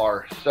so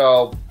far.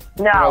 So,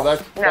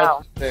 that's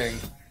the thing.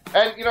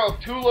 And, if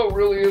Tulo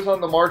really is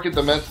on the market,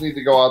 the Mets need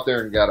to go out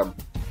there and get him.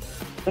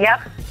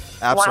 Yep.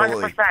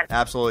 Absolutely. 100%.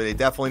 Absolutely. They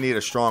definitely need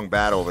a strong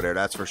bat over there,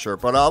 that's for sure.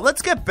 But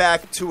let's get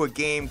back to a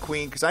game,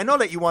 Queen, because I know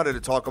that you wanted to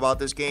talk about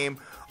this game.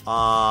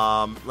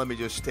 Let me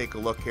just take a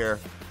look here.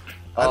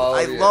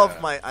 I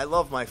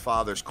love my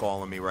father's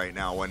calling me right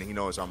now when he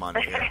knows I'm on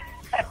the air.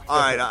 All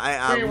right,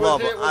 I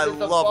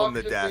love him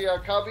to death.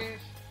 The Cubbies?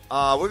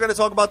 We're going to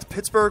talk about the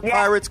Pittsburgh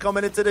Pirates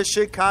coming into the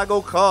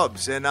Chicago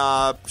Cubs. And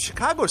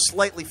Chicago is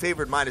slightly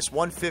favored minus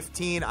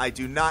 115. I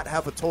do not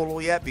have a total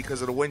yet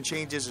because of the wind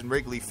changes in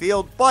Wrigley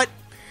Field. But,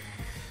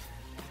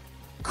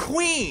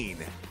 Queen,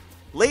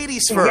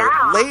 ladies first.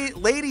 Yeah.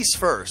 Ladies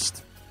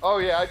first. Oh,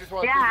 yeah, I just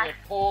want to give you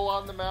a poll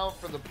on the mound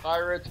for the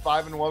Pirates,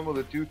 5-1 with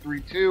a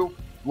 2.32.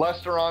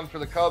 Lester on for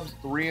the Cubs,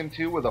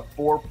 3-2 with a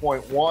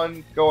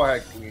 4.1. Go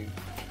ahead, Queen.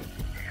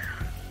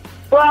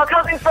 Well,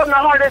 coming from the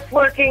hardest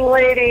working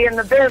lady in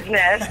the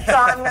business, so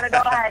I'm going to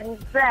go ahead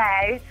and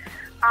say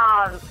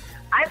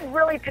I've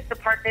really picked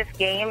apart this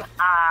game.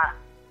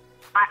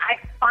 I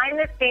find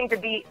this game to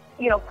be,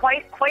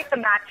 quite the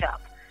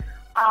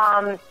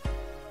matchup.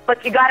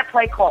 But you got to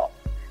play Cole.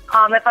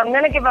 If I'm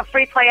going to give a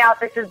free play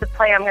out, this is the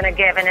play I'm going to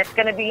give, and it's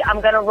going to be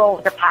I'm going to roll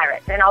with the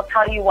Pirates, and I'll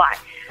tell you why.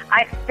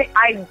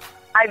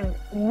 I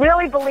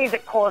really believe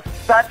that Cole is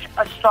such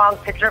a strong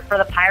pitcher for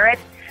the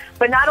Pirates.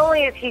 But not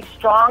only is he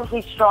strong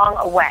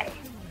away.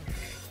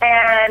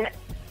 And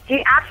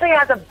he actually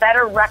has a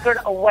better record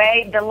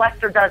away than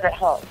Lester does at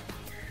home.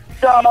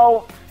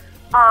 So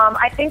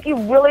I think you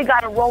really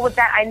got to roll with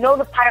that. I know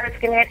the Pirates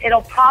can hit.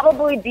 It'll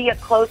probably be a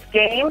close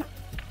game.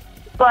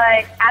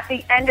 But at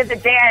the end of the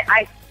day,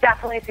 I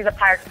definitely see the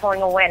Pirates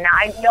pulling a win. Now,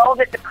 I know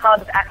that the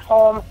Cubs at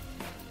home,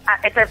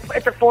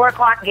 it's a 4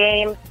 o'clock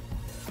game.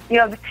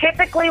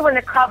 Typically when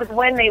the Cubs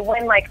win, they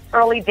win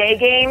early day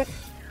games.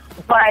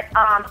 But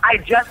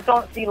I just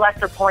don't see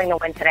Lester pulling the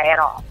win today at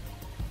all.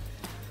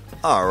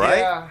 All right.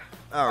 Yeah.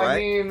 All right. I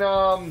mean,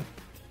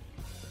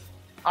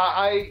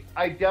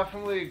 I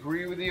definitely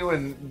agree with you.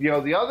 And,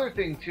 the other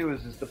thing, too,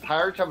 is the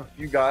Pirates have a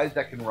few guys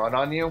that can run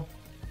on you.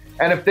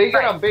 And if they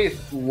get on base,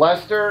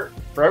 Lester,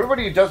 for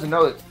everybody who doesn't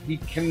know this, he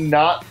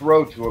cannot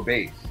throw to a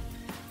base.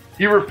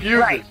 He refuses.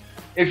 Right.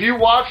 If you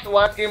watched the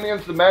last game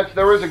against the Mets,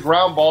 there was a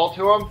ground ball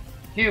to him.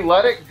 he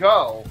let it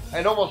go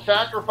and almost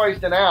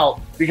sacrificed an out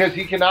because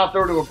he cannot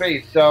throw to a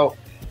base. So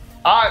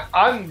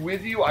I'm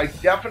with you. I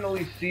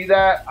definitely see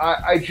that.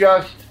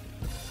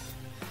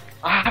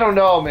 I don't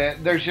know,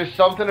 man. There's just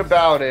something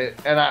about it,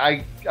 and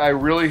I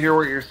really hear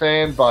what you're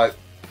saying, but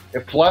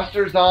if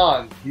Lester's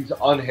on, he's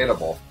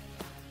unhittable.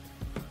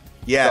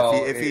 Yeah,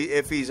 So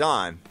if he's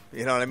on,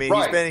 you know what I mean.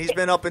 Right. He's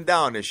been up and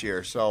down this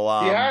year, so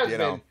he has you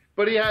been. know.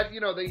 But he had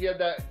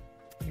that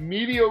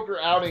mediocre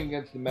outing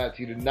against the Mets.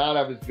 He did not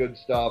have his good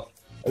stuff,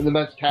 and the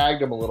Mets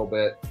tagged him a little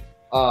bit.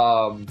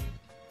 So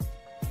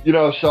I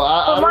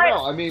don't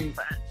know. I mean,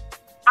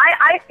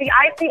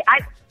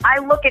 I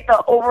look at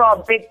the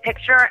overall big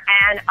picture,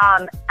 and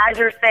as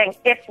you're saying,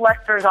 if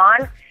Lester's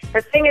on,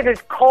 the thing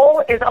is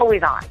Cole is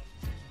always on.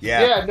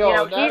 Yeah.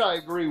 That I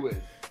agree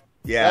with.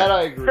 Yeah, that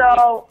I agree.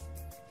 So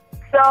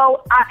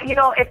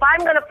if I'm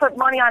going to put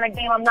money on a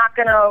game, I'm not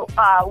going to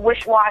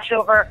wish-wash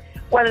over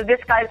whether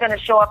this guy's going to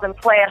show up and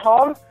play at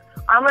home.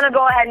 I'm going to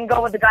go ahead and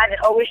go with the guy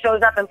that always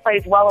shows up and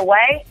plays well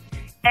away.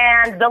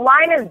 And the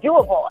line is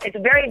doable. It's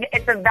a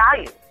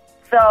value.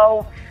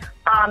 So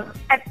I'm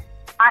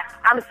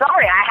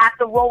sorry. I have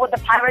to roll with the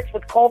Pirates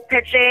with Cole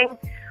pitching.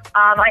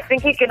 I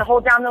think he can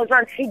hold down those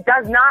runs. He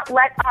does not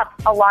let up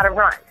a lot of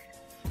runs.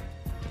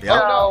 Yeah.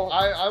 Oh, no,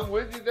 I'm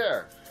with you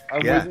there.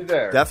 I'm with you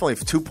there. Definitely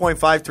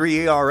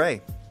 2.53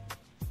 ERA.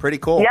 Pretty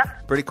cool.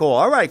 Yep. Pretty cool.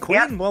 All right, Queen.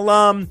 Yep.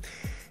 Well,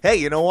 hey,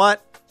 you know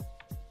what?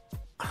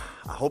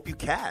 I hope you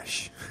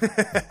cash.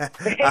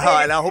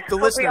 And I hope the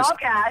listeners. We all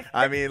cash.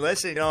 I mean,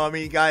 listen,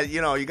 you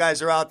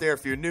guys are out there.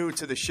 If you're new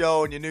to the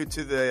show and you're new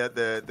to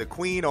the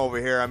Queen over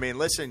here, I mean,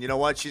 listen, you know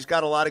what? She's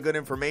got a lot of good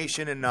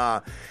information,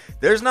 and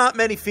there's not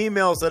many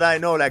females that I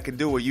know that can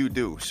do what you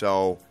do.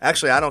 So,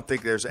 actually, I don't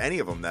think there's any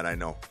of them that I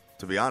know,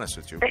 to be honest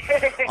with you.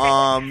 Okay.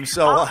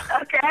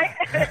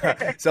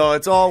 So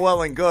it's all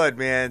well and good,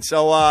 man.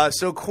 So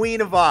Queen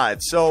of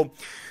Odds. So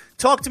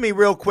talk to me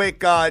real quick.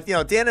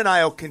 Dan and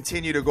I will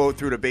continue to go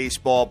through the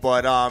baseball,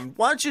 but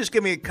why don't you just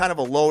give me kind of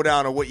a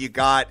lowdown of what you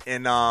got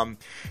and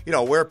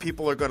where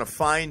people are going to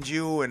find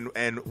you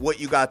and what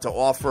you got to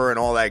offer and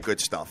all that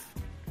good stuff.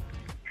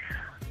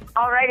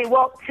 Alrighty.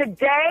 Well,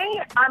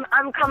 today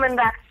I'm coming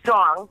back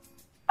strong.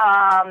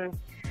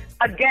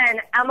 Again,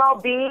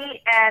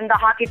 MLB and the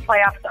hockey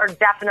playoffs are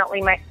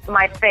definitely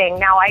my thing.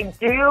 Now, I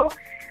do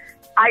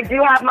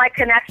have my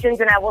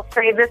connections, and I will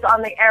say this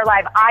on the air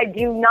live. I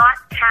do not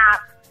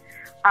cap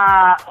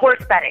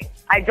horse betting.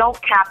 I don't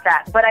cap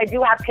that, but I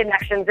do have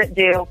connections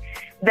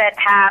that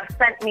have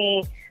sent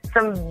me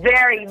some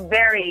very,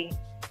 very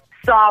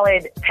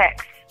solid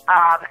picks.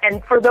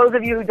 And for those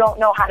of you who don't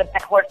know how to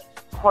bet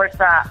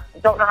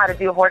don't know how to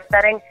do horse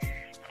betting,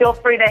 feel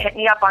free to hit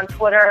me up on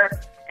Twitter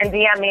and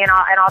DM me, and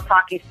I'll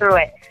talk you through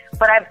it.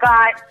 But I've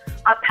got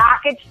a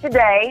package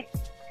today,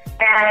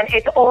 and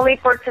it's only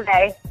for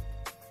today.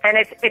 And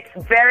it's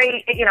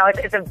very,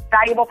 it's a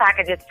valuable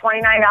package. It's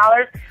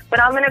 $29, but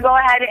I'm going to go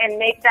ahead and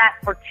make that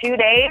for 2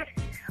 days.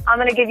 I'm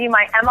going to give you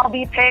my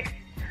MLB picks,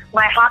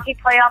 my hockey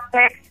playoff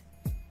picks,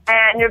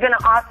 and you're going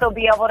to also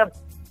be able to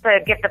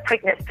get the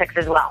Preakness picks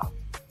as well.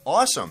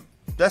 Awesome.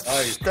 That's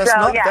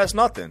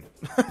nothing.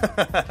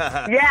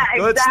 Yeah,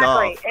 Good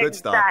exactly. Stuff. Good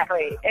stuff.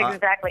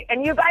 Exactly.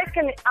 And you guys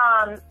can,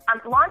 I'm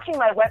launching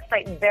my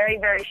website very,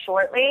 very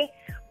shortly,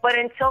 but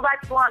until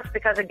that's launched,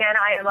 because again,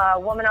 I am a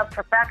woman of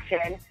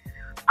perfection,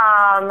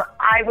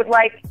 I would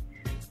like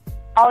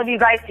all of you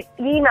guys to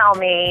email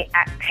me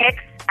at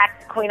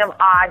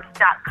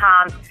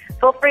picks@queenofodds.com.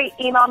 Feel free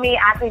to email me,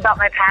 ask me about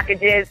my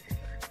packages.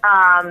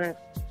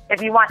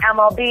 If you want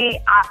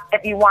MLB,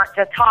 if you want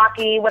just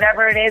hockey,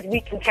 whatever it is,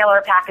 we can tailor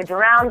a package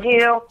around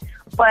you.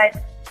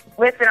 But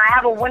listen, I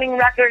have a winning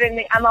record in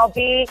the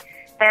MLB,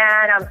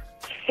 and I'm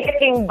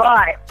kicking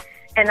butt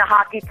in the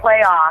hockey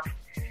playoffs.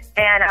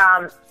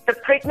 And the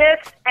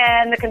Preakness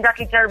and the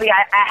Kentucky Derby,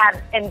 I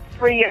have in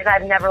 3 years,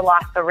 I've never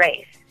lost a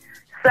race.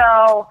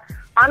 So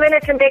I'm in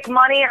it to make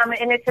money, and I'm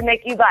in it to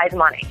make you guys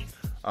money.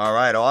 All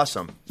right,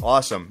 awesome.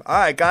 All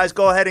right, guys,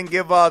 go ahead and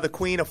give the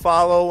Queen a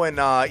follow and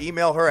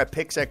email her at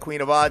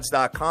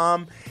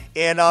picks@queenofodds.com.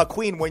 And,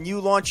 Queen, when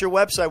you launch your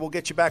website, we'll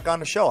get you back on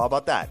the show. How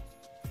about that?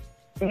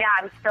 Yeah,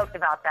 I'm stoked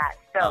about that.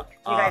 Stoked.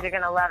 You guys are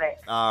going to love it.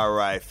 All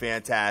right,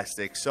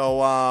 fantastic.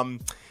 So, I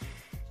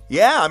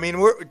mean,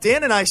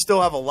 Dan and I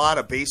still have a lot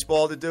of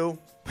baseball to do.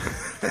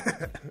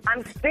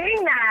 I'm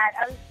seeing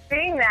that.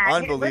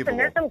 Unbelievable. Listen,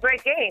 there's some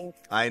great games.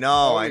 I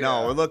know.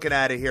 We're looking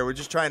at it here. We're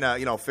just trying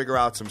to, figure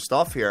out some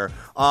stuff here.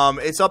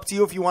 It's up to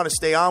you if you want to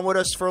stay on with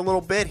us for a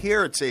little bit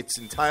here. It's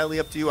entirely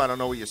up to you. I don't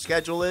know what your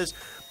schedule is,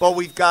 but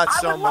we've got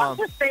I would love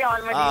to stay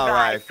on with you guys. All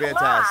right,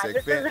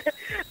 fantastic.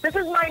 This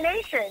is my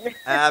nation.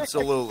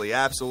 Absolutely.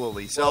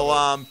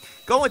 So,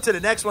 going to the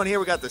next one here,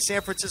 we got the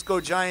San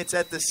Francisco Giants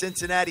at the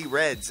Cincinnati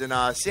Reds, and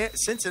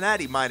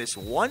Cincinnati minus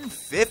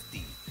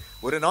 150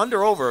 with an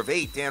under-over of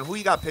 8. Dan, who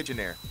you got pitching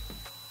there?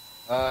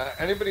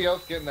 Anybody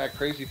else getting that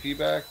crazy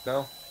feedback?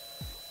 No?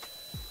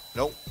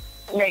 Nope.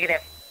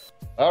 Negative.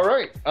 All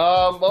right.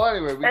 Well,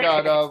 anyway, we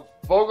got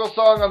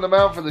Vogelsong on the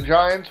mound for the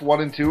Giants,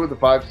 1-2 with the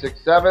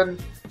 5.67.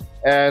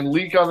 And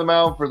Leak on the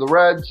mound for the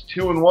Reds,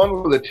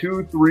 2-1 with a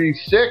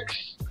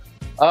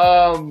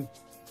 2.36.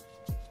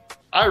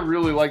 I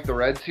really like the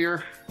Reds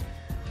here.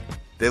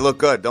 They look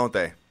good, don't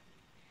they?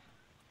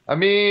 I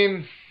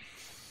mean,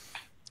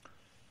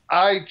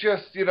 I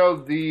just,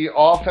 the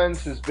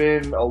offense has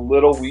been a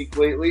little weak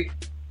lately.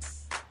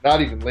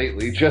 Not even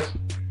lately, just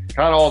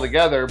kind of all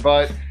together.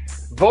 But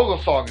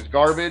Vogelsong is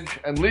garbage,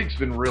 and Leak's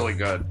been really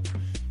good.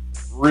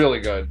 Really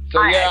good. So,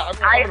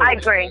 I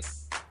agree.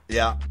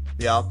 Yeah.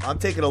 Yeah, I'm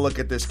taking a look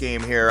at this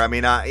game here. I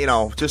mean,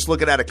 just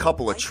looking at a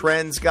couple of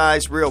trends,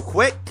 guys, real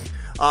quick.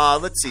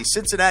 Let's see.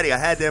 Cincinnati, I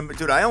had them.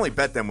 Dude, I only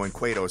bet them when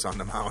Cueto's on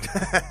the mound.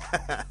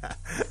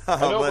 I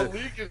know, but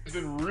Leak has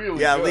been really good.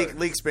 Yeah,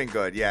 Leak's been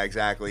good. Yeah,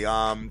 exactly.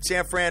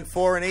 San Fran,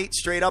 4-8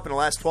 straight up in the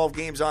last 12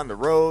 games on the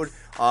road.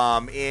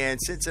 And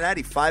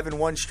Cincinnati,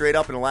 5-1 straight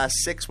up in the last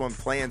 6 when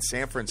playing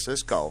San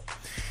Francisco.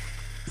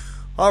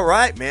 All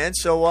right, man.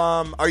 So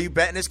are you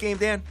betting this game,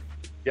 Dan?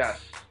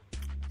 Yes.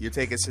 You're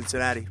taking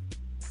Cincinnati?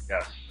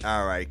 Yes.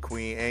 All right,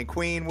 Queen. And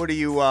Queen, what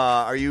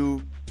are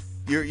you?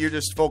 You're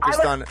just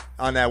focused on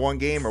that one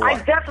game, or what? I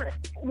definitely.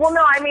 Well,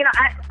 no. I mean,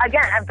 I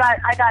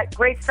got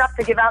great stuff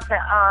to give out to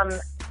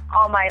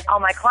all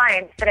my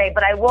clients today,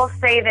 but I will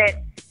say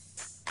that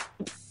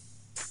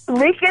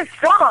Leak is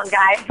strong,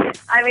 guys.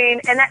 I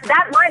mean, and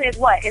that line is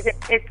what? Is it?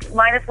 It's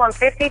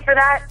 -150 for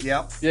that?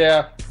 Yep.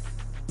 Yeah.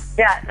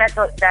 Yeah, that's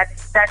a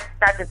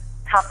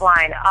tough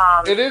line.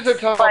 It is a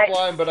tough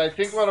line, but I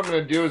think what I'm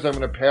going to do is I'm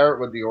going to pair it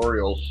with the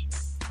Orioles.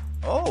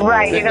 Oh,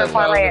 right. You're going to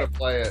parlay it.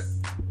 Play it.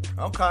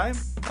 Okay.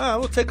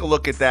 We'll take a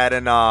look at that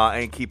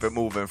and keep it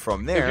moving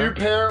from there. If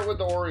you pair it with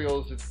the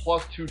Orioles, it's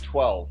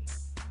 +212.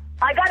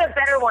 I got a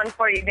better one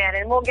for you, Dan,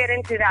 and we'll get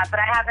into that. But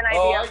I have an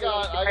idea. I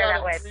got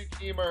a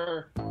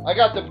 3-teamer. I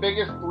got the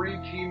biggest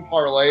 3-team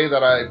parlay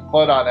that I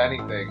put on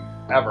anything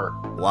ever.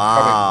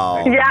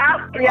 Wow.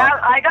 Yeah.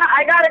 I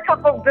got a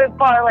couple good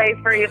parlays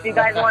for you if you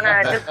guys want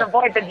to just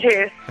avoid the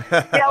juice.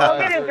 Yeah, we'll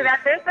get into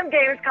that. There's some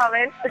games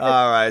coming.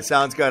 All right,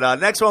 sounds good.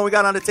 Next one we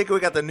got on the ticket, we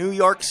got the New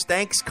York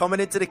Stanks coming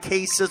into the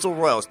K-Sizzle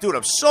Royals. Dude,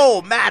 I'm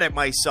so mad at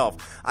myself.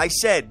 I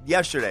said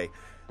yesterday,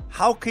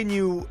 how can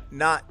you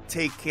not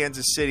take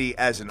Kansas City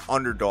as an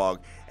underdog?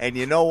 And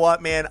you know what,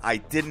 man? I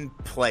didn't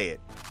play it.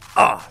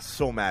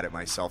 So mad at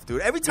myself,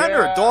 dude. Every time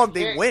they're a dog,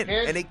 they win,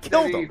 and they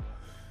killed them.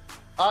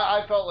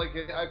 I felt like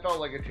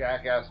a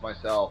jackass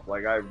myself.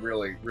 Like, I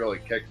really, really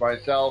kicked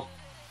myself.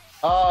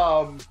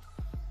 And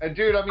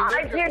dude, I mean,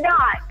 I did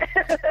not.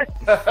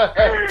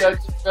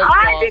 that's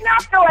I did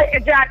not feel like a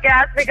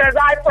jackass because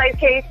I played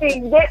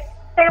KC.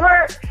 They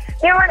were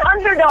an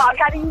underdog.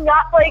 How do you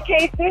not play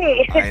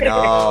KC? I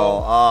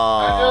know.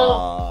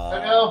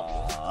 I know.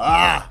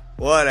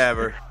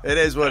 Whatever. It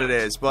is what it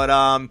is. But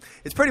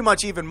it's pretty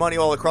much even money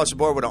all across the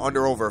board with an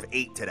under-over of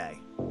 8 today.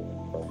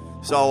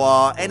 So,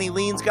 any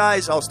leans,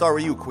 guys? I'll start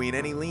with you, Queen.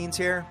 Any leans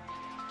here?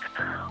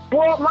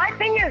 Well, my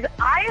thing is,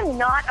 I am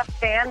not a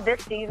fan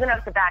this season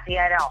of Sabathia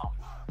at all.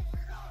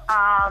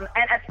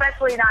 And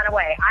especially not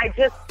away.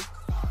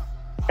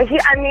 He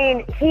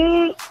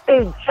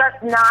is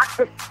just not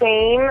the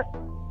same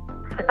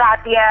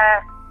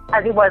Sabathia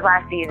as he was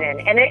last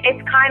season. And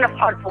it's kind of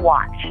hard to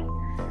watch.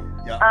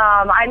 Yeah.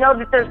 I know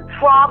that there's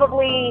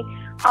probably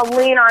a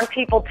lean on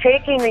people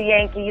taking the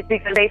Yankees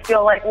because they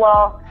feel like,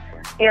 well,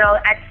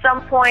 at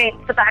some point,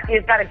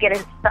 Sabathia's got to get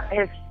his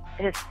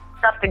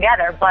stuff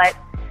together. But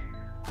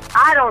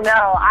I don't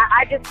know.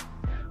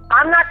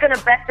 I'm not going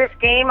to bet this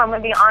game. I'm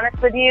going to be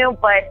honest with you.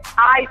 But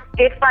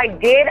if I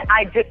did,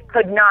 I just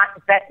could not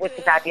bet with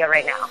Sabathia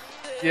right now.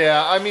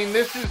 Yeah, I mean,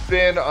 this has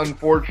been,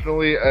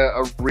 unfortunately,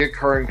 a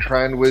recurring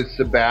trend with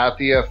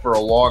Sabathia for a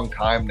long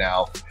time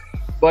now.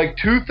 Like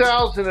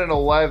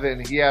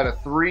 2011, he had a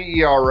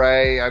 3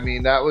 ERA. I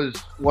mean, that was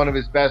one of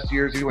his best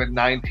years. He went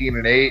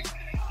 19-8.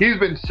 He's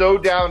been so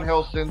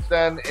downhill since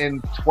then.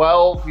 In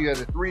 12, he had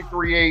a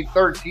 3.38,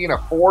 13, a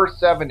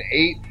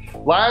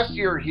 4.78. Last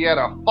year, he had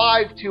a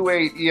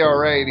 5.28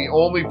 ERA. And he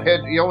only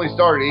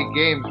started 8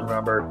 games.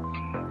 Remember?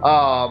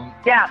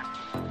 Yeah.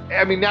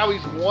 I mean, now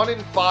he's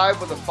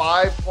 1-5 with a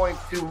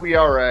 5.2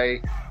 ERA.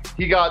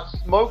 He got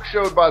smoke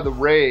showed by the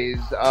Rays.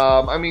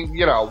 I mean,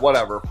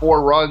 whatever,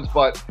 4 runs,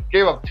 but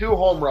gave up 2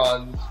 home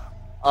runs.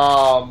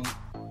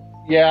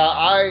 Yeah,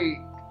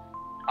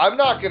 I'm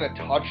not going to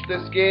touch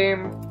this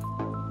game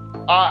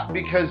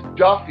because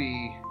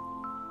Duffy,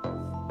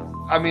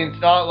 I mean, it's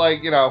not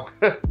like,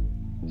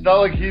 it's not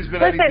like he's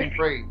been anything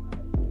great.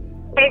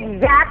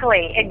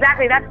 Exactly.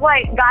 That's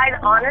why, guys,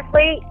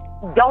 honestly,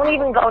 don't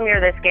even go near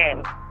this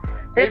game.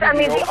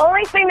 The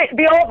only thing that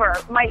the over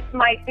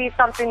might be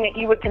something that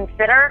you would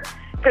consider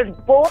because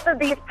both of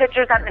these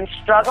pitchers have been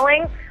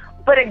struggling.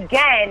 But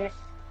again,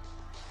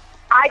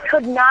 I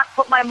could not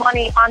put my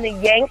money on the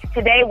Yanks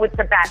today with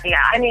Sabathia.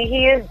 I mean,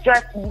 it's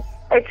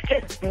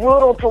just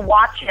brutal to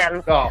watch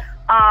him. Oh.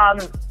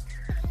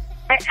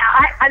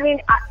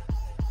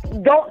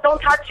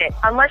 Don't touch it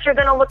unless you're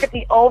going to look at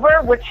the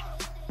over, which,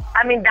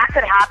 I mean, that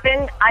could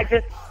happen. I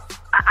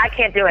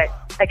can't do it.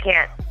 I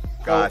can't.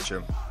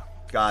 Gotcha.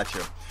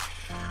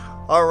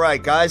 All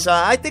right, guys.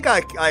 I think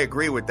I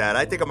agree with that.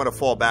 I think I'm going to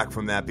fall back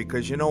from that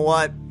because you know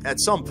what? At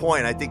some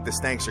point, I think the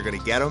Stanks are going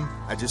to get them.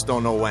 I just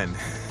don't know when.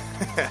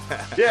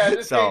 Yeah,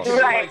 this So-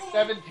 game's like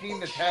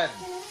 17-10.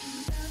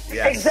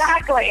 Yes.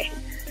 Exactly.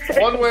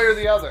 One way or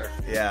the other.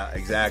 Yeah,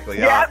 exactly.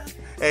 Yep.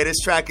 Hey, this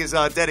track is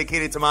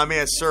dedicated to my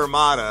man, Sir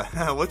Mata.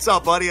 What's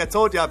up, buddy? I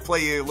told you I'd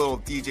play you a little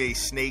DJ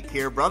Snake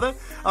here, brother.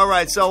 All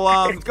right, so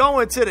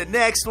going to the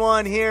next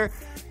one here.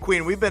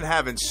 Queen, we've been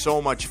having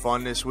so much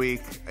fun this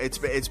week.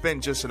 It's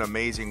been just an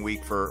amazing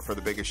week for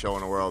the biggest show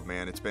in the world,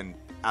 man. It's been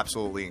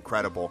absolutely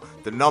incredible.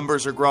 The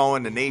numbers are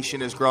growing. The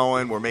nation is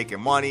growing. We're making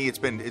money. It's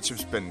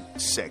just been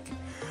sick.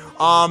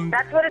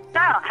 That's what it's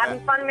about,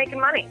 having fun and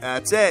making money.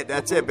 That's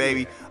it,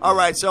 baby. All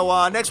right,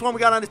 so next one we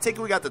got on the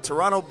ticket, we got the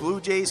Toronto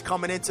Blue Jays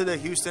coming into the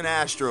Houston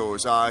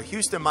Astros.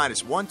 Houston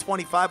minus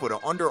 125 with an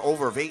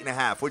under-over of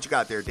 8.5. What you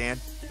got there, Dan?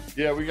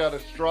 Yeah, we got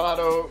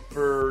Estrada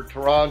for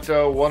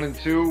Toronto,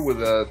 1-2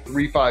 with a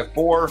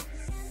 3.54.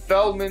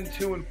 Feldman,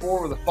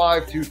 2-4 with a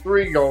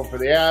 5.23, going for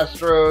the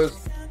Astros.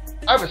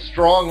 I have a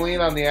strong lean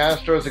on the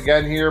Astros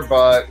again here,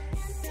 but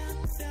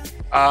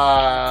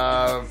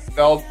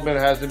Feldman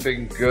hasn't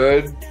been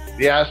good.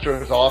 The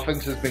Astros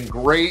offense has been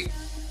great,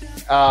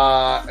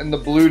 and the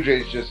Blue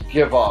Jays just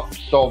give up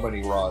so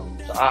many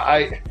runs.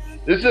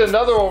 This is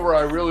another over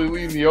I really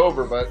lean the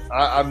over, but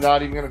I'm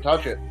not even going to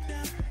touch it.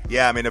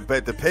 Yeah, I mean,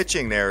 the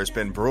pitching there has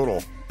been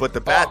brutal, but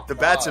the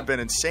bats have been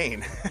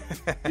insane.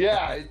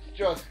 Yeah, it's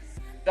just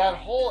that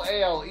whole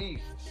AL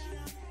East.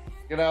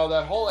 You know,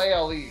 that whole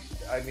AL East.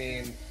 I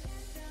mean,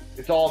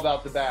 it's all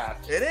about the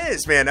bats. It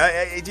is, man.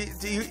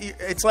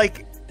 It's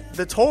like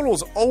the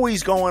total's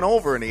always going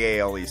over in the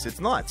AL East. It's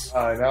nuts.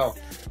 I know.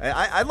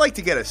 I'd like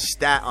to get a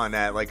stat on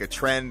that, like a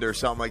trend or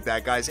something like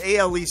that, guys.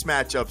 AL East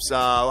matchups.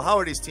 How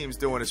are these teams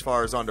doing as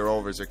far as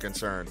under-overs are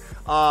concerned?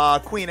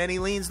 Queen, any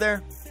leans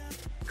there?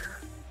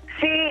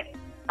 See,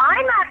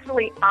 I'm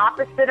actually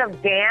opposite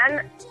of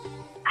Dan.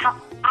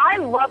 I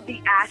love the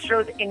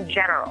Astros in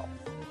general,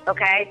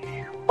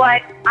 okay?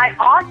 But I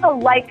also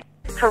like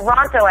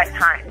Toronto at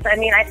times. I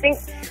mean, I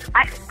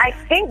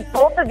think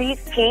both of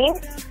these teams,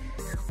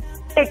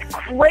 it's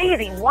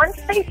crazy. Once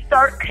they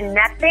start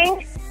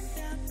connecting,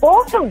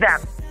 both of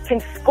them can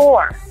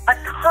score a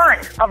ton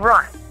of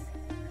runs.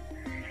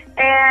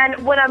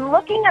 And when I'm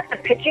looking at the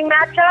pitching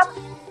matchup,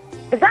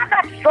 it's not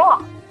that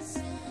strong.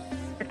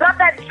 It's not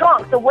that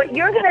strong. So what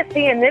you're going to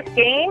see in this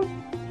game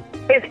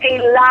is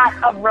a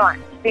lot of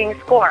runs being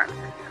scored.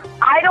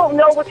 I don't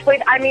know which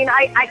way. I mean,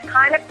 I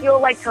kind of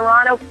feel like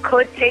Toronto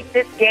could take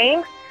this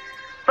game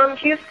from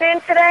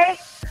Houston today,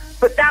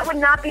 but that would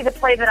not be the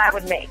play that I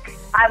would make.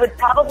 I would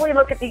probably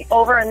look at the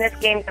over in this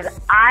game because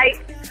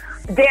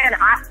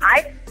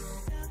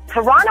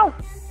Toronto,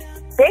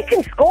 they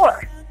can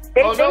score.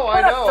 I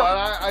know.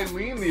 I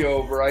lean the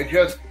over. I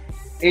just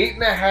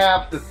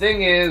 8.5. The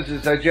thing is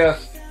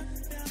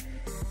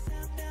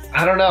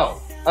I don't know.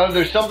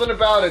 There's something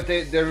about it.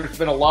 There's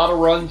been a lot of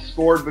runs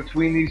scored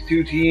between these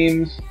two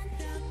teams.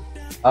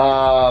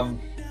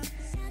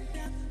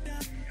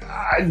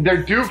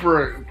 They're due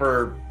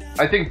for.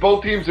 I think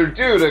both teams are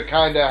due to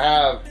kind of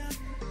have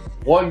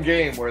one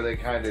game where they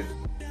kind of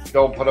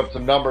don't put up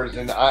some numbers,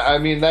 and I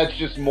mean that's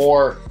just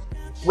more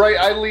right.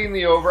 I lean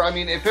the over. I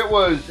mean, if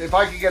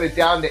I could get it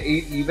down to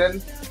 8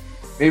 even,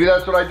 maybe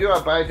that's what I do.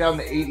 I buy it down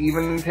to 8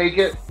 even and take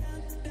it.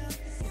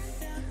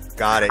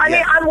 Got it. I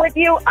mean, I'm with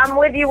you. I'm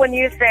with you when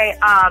you say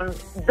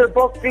they're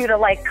both due to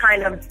like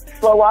kind of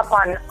slow up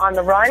on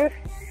the runs,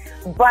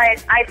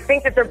 but I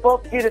think that they're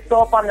both due to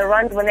slow up on the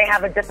runs when they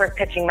have a different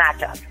pitching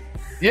matchup.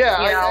 Yeah,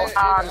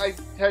 I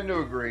tend to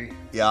agree.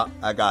 Yeah,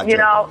 I got you. You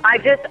know, I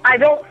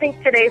don't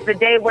think today's the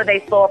day where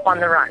they slow up on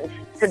the runs.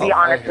 To be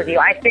honest with you,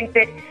 I think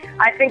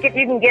if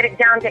you can get it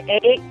down to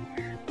 8,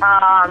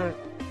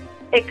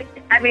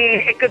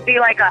 it could be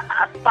like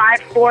a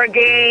 5-4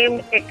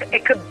 game.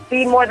 It could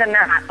be more than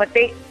that, but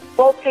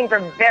both teams are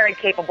very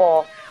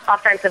capable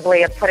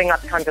offensively of putting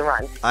up tons of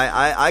runs.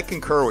 I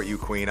concur with you,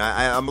 Queen.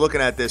 I'm looking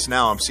at this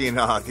now. I'm seeing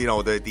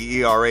the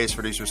ERAs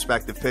for these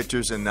respective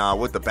pitchers and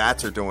what the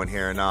bats are doing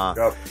here. And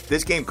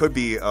this game could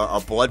be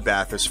a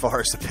bloodbath as far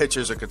as the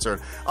pitchers are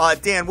concerned.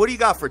 Dan, what do you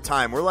got for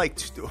time? We're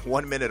like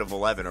 1 minute of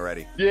 11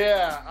 already.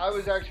 Yeah, I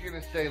was actually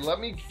going to say, let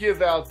me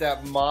give out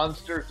that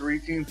monster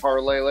 3-team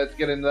parlay. Let's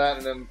get into that.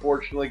 And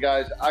unfortunately,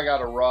 guys, I got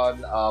to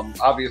run.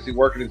 Obviously,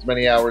 working as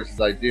many hours as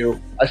I do,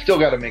 I still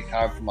got to make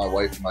time for my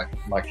wife and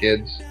my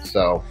kids.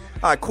 So.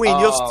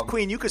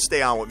 Queen, you could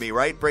stay on with me,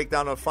 right? Break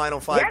down the final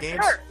 5 games.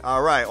 Sure.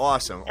 All right,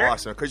 awesome.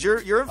 Because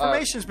your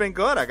information's been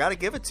good. I got to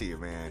give it to you,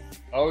 man.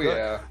 Oh good.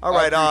 Yeah. All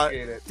right, I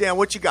appreciate it. Dan,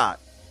 what you got?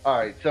 All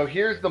right, so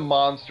here's the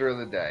monster of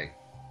the day,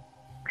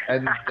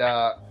 and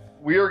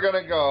we are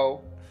gonna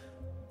go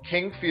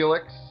King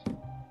Felix.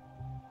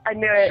 I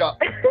knew it.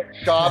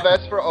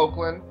 Chavez for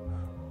Oakland,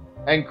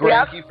 and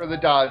Greinke for the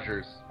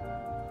Dodgers.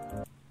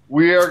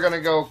 We're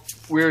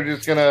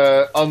just going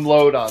to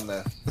unload on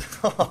this.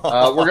 We're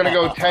going to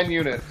go 10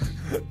 units.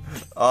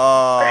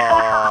 On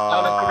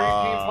a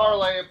 3-team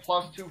parlay at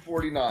plus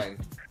 249.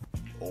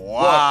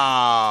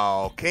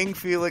 Wow. Look. King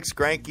Felix,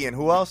 Greinke, and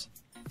who else?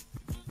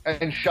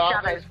 and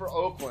Chavez for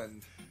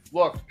Oakland.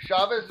 Look,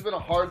 Chavez has been a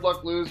hard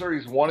luck loser.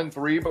 He's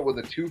 1-3, but with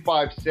a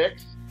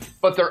 2.56.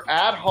 But they're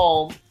at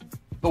home.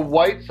 The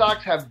White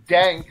Sox have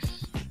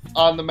Danks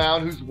on the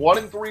mound, who's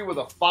 1-3 with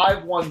a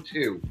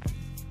 5.12.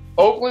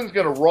 Oakland's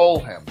going to roll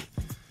him.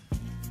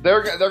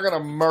 They're going to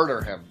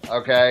murder him,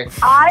 okay?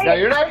 Now,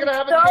 you're not going to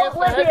have a chance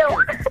to hedge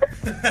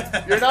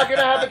here. You're not going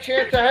to have a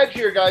chance to hedge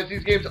here, guys.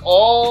 These games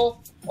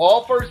all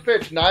first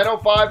pitch,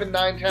 9:05 and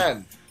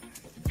 9:10.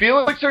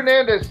 Felix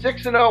Hernandez,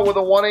 6-0 with a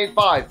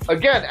 1.85.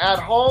 Again, at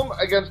home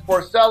against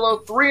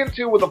Porcello,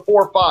 3-2 with a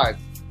 4.5.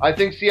 I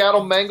think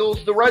Seattle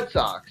mangles the Red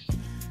Sox.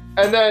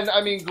 And then,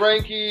 I mean,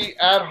 Greinke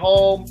at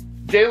home,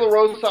 De La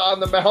Rosa on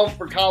the mound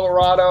for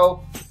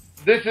Colorado.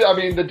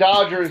 The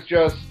Dodgers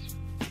just,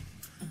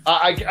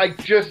 I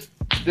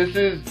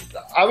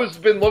was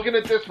been looking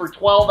at this for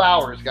 12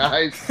 hours,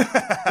 guys,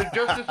 to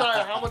just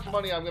decide how much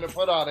money I'm going to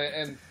put on it.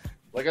 And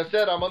like I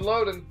said, I'm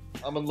unloading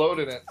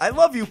it. I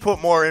love you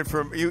put more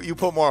you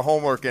put more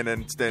homework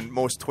in than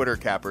most Twitter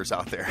cappers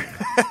out there.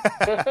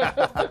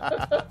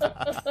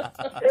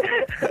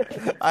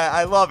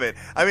 I love it.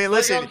 I mean,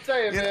 listen. Like I'm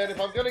saying, man,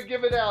 if I'm going to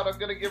give it out, I'm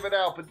going to give it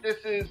out. But this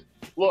is,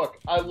 look,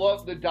 I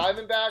love the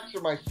Diamondbacks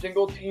are my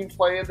single team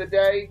play of the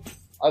day.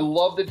 I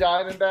love the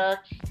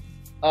Diamondbacks.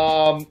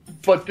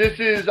 But this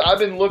is, I've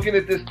been looking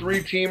at this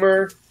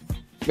 3-teamer,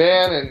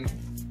 man, and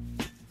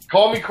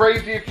call me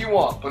crazy if you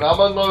want, but I'm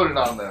unloaded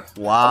on this.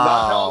 Wow. I'm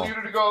not telling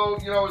you to go,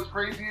 as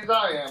crazy as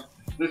I am.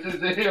 This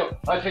is,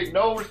 I take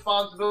no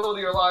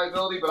responsibility or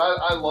liability, but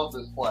I love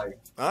this play.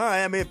 All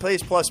right. I mean, it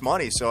pays plus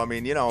money, so I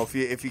mean, if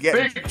you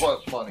get big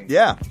plus money.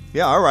 Yeah.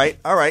 All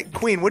right.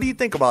 Queen, what do you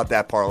think about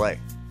that parlay?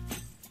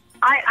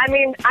 I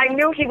mean, I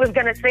knew he was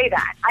going to say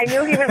that. I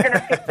knew he was going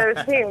to pick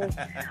those teams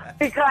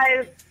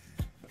because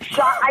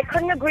I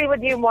couldn't agree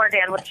with you more,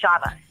 Dan, with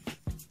Chavez.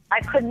 I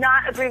could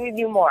not agree with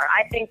you more.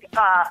 I think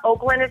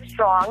Oakland is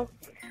strong.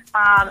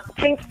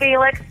 King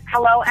Felix,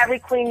 hello, every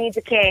queen needs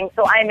a king.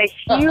 So I'm a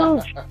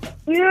huge,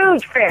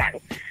 huge fan.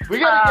 We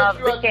got to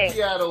get you out to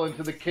Seattle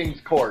into the King's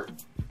Court.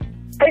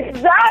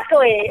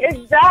 Exactly.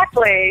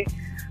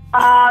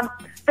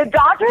 The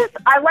Dodgers,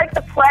 I like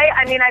the play.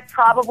 I mean, I'd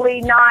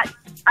probably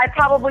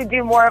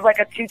do more of like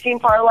a 2-team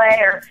parlay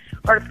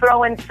or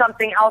throw in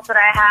something else that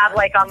I have,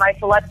 like on my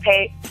select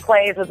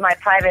plays with my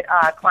private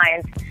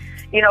clients.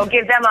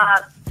 Give them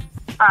a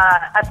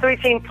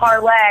 3-team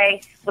parlay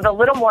with a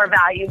little more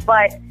value.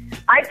 But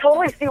I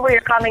totally see where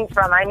you're coming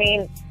from. I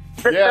mean,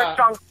 they're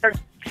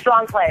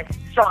strong plays.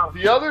 Strong.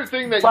 The other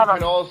thing that you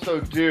can also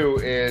do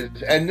is,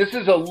 and this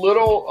is a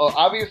little,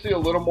 obviously a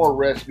little more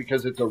risk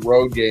because it's a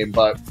road game,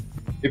 but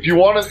if you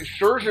want to,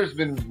 Scherzer's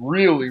been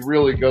really,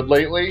 really good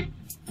lately.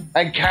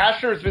 And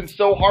Cashner's been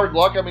so hard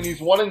luck. I mean, he's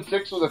 1-6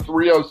 with a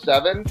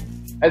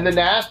 3.07. And the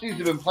Nasties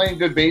have been playing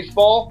good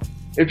baseball.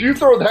 If you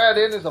throw that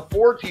in as a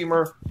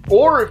 4-teamer,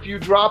 or if you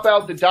drop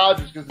out the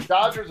Dodgers, because the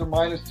Dodgers are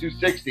minus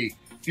 260.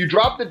 If you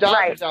drop the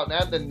Dodgers out and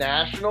add the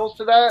Nationals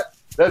to that,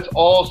 that's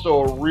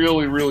also a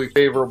really, really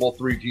favorable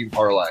 3-team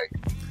parlay.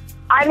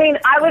 I mean,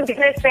 I was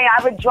going to say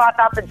I would drop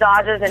out the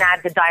Dodgers and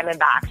add the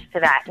Diamondbacks to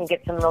that and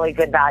get some really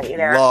good value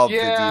there. Love the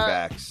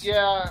D-backs.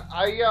 Yeah,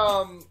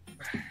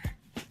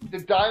 the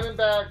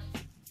Diamondbacks,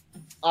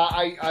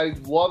 I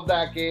love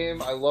that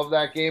game. I love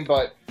that game,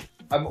 but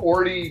I'm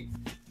already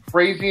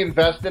crazy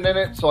invested in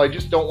it, so I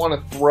just don't want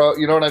to throw,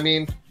 you know what I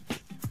mean?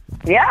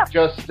 Yeah.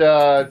 Just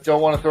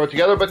don't want to throw it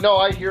together. But no,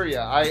 I hear you.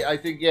 I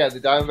think, the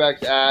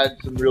Diamondbacks add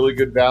some really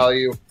good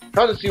value.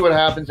 Trying to see what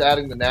happens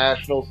adding the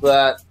Nationals to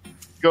that.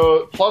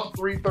 Go plus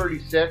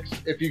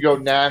 336 if you go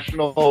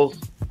Nationals,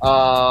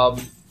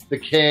 the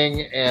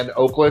King, and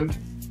Oakland.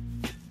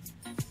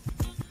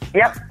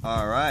 Yep.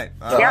 All right.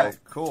 All right.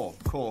 Cool.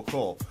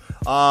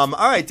 All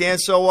right, Dan.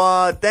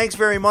 So thanks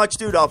very much,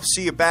 dude. I'll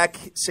see you back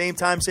same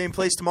time, same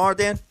place tomorrow,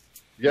 Dan.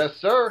 Yes,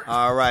 sir.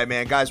 All right,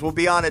 man. Guys, we'll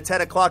be on at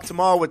 10 o'clock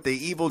tomorrow with the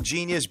Evil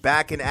Genius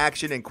back in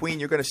action. And, Queen,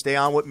 you're going to stay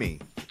on with me.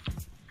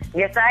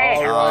 Yes, I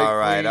am. All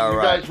right.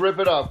 You guys rip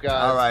it up,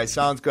 guys. All right.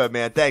 Sounds good,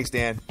 man. Thanks,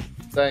 Dan.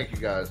 Thank you,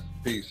 guys.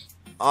 Peace.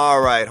 All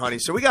right, honey.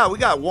 So we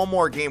got one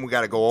more game we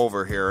got to go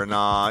over here. And,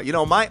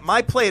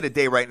 my play of the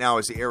day right now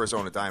is the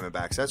Arizona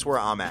Diamondbacks. That's where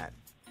I'm at.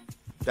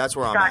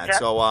 At.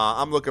 So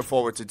I'm looking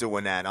forward to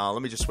doing that.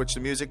 Let me just switch the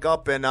music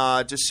up and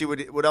just see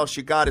what else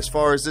you got as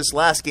far as this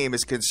last game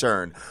is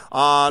concerned.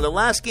 The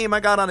last game I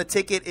got on a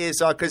ticket is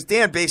because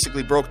Dan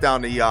basically broke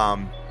down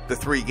the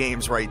 3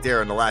 games right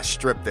there in the last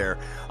strip there.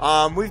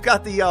 We've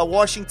got the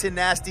Washington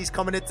Nasties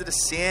coming into the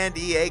San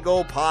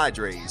Diego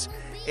Padres.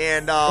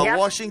 And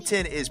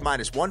Washington is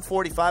minus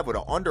 145 with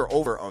an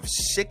under-over of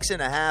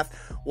 6.5.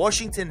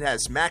 Washington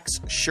has Max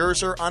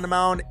Scherzer on the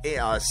mound.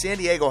 San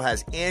Diego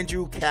has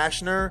Andrew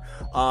Cashner.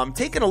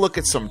 Taking a look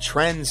at some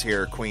trends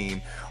here,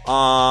 Queen.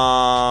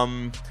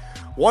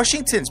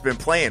 Washington's been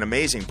playing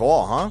amazing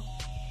ball, huh?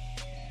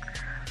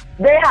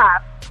 They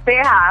have.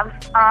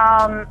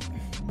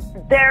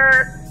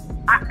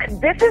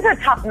 This is a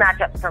tough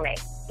matchup for me.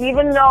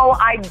 Even though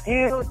I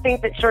do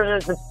think that Scherzer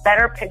is the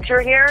better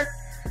pitcher here,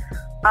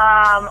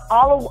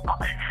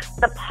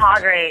 the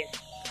Padres.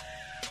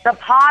 The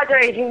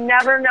Padres, you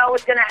never know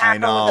what's going to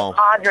happen with the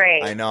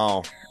Padres.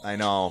 I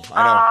know.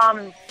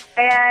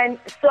 And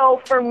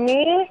so for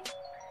me,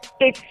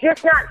 it's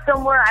just not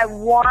somewhere I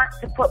want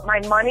to put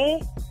my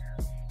money.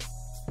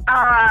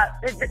 I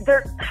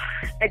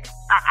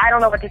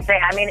don't know what to say.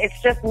 I mean, it's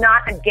just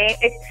not a game.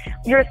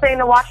 You're saying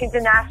the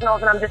Washington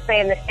Nationals, and I'm just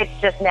saying that it's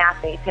just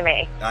nasty to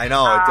me. I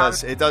know, it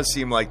does. It does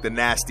seem like the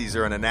nasties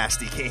are in a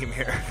nasty game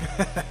here.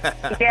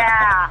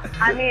 Yeah,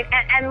 I mean,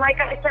 and like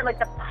I said, like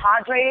the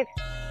Padres,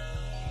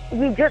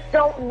 we just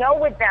don't know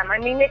with them. I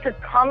mean, they could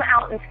come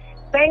out and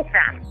spank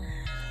them.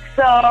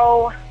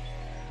 So,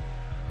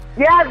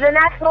 yeah, the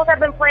Nationals have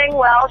been playing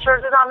well.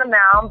 Scherzer's on the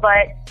mound,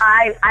 but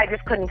I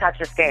just couldn't touch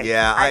this game.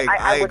 Yeah,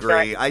 I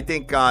agree. I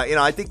think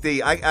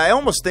I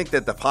almost think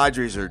that the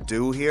Padres are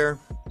due here.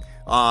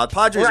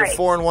 Padres are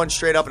 4-1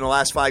 straight up in the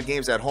last 5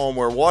 games at home,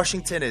 where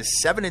Washington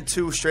is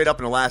 7-2 straight up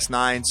in the last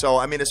 9. So,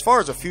 I mean, as far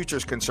as the future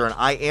is concerned,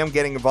 I am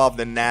getting involved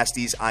in the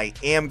Nasties. I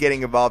am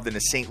getting involved in the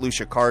St.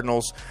 Lucia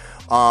Cardinals.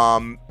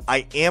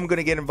 I am going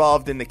to get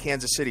involved in the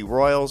Kansas City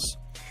Royals.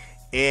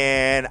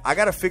 And I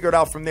got to figure it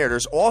out from there.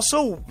 There's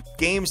also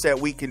games that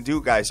we can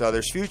do, guys.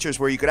 There's futures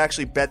where you could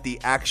actually bet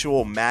the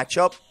actual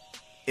matchup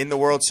in the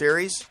World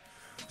Series.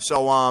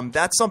 So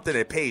that's something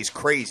that pays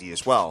crazy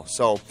as well.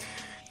 So,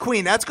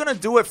 Queen, that's going to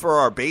do it for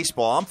our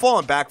baseball. I'm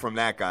falling back from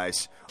that,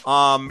 guys.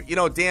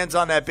 Dan's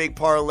on that big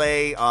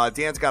parlay.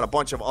 Dan's got a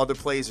bunch of other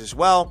plays as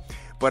well.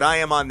 But I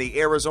am on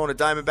the Arizona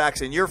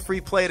Diamondbacks. And your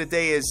free play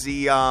today is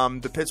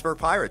the Pittsburgh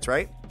Pirates,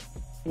 right?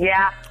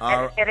 Yeah,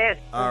 it is.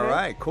 All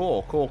right,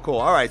 cool.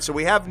 All right, so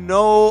we have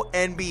no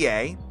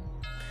NBA.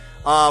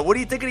 What do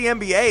you think of the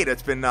NBA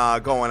that's been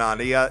going on?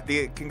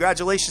 The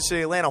congratulations to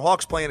the Atlanta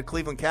Hawks playing the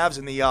Cleveland Cavs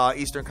in the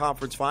Eastern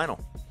Conference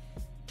Final.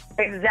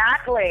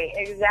 Exactly.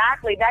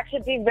 That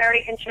should be a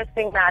very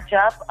interesting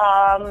matchup.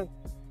 I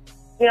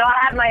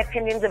have my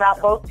opinions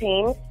about both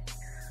teams,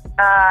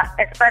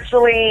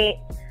 especially.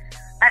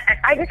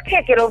 I just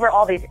can't get over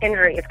all these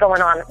injuries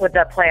going on with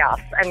the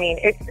playoffs. I mean,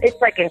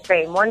 it's like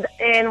insane. One's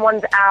in,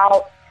 one's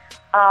out.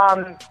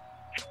 I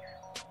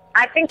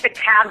think the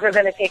Cavs are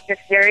going to take this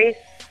series.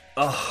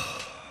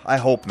 I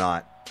hope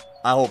not.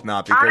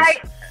 Because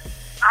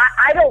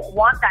I don't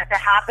want that to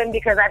happen,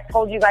 because I've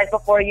told you guys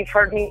before. If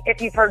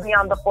you've heard me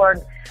on before,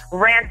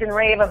 rant and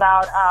rave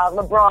about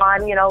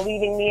LeBron,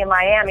 leaving me in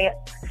Miami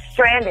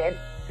stranded.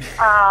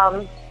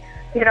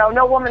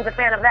 No woman's a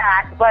fan of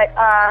that, but.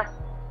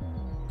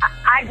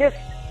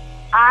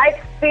 I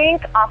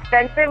think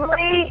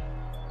offensively,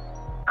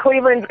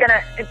 Cleveland's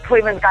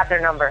got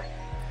their number.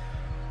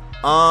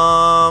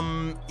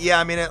 Yeah,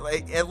 I mean,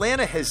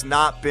 Atlanta has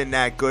not been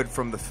that good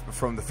from the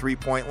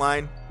 3-point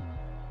line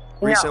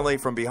recently,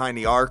 from behind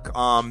the arc.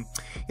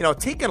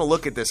 Taking a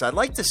look at this, I'd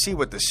like to see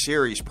what the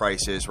series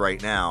price is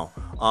right now.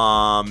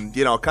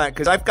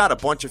 Because I've got a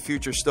bunch of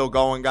futures still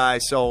going,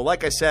 guys. So,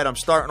 like I said, I'm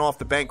starting off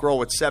the bankroll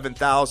with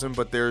 7,000,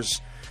 but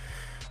there's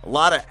a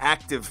lot of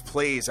active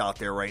plays out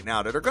there right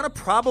now that are going to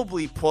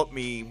probably put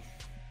me,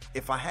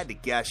 if I had to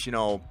guess,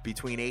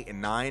 between 8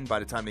 and 9 by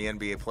the time the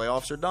NBA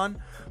playoffs are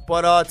done.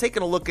 But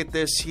taking a look at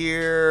this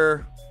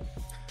here,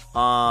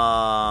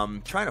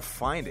 trying to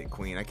find it,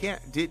 Queen. I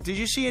can't. Did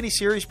you see any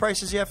series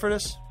prices yet for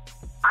this?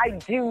 I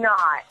do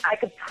not. I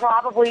could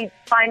probably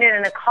find it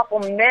in a couple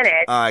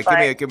minutes. All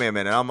right, give me a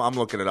minute. I'm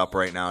looking it up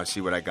right now and see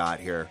what I got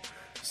here.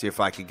 See if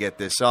I can get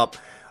this up.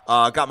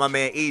 Got my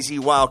man AZ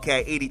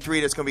Wildcat 83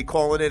 that's going to be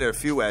calling in a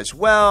few as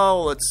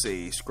well. Let's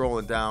see.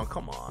 Scrolling down.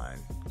 Come on.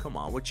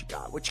 What you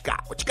got?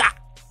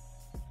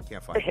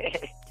 Can't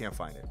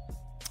find it.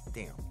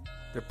 Damn.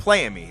 They're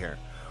playing me here.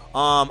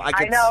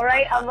 I know,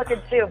 right? I'm looking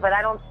too, but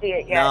I don't see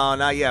it yet. No,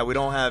 not yet. We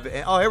don't have.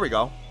 Oh, here we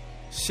go.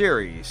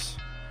 Series.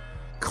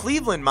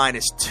 Cleveland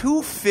minus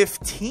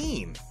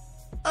 215.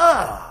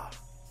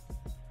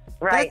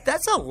 Right.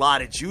 That's a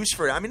lot of juice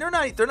for. I mean,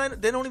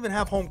 they don't even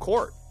have home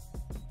court.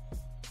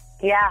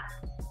 Yeah.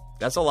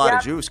 That's a lot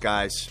of juice,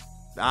 guys.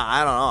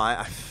 I don't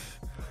know.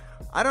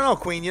 I don't know,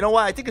 Queen. You know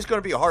what? I think it's going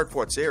to be a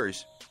hard-fought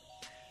series.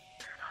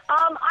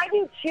 I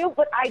do too,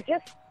 but I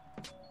just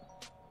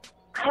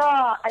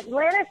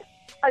Atlanta's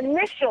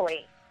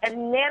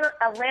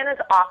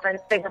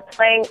offense, they were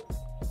playing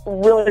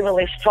really,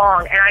 really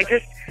strong, and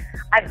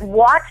I've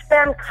watched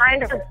them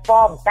kind of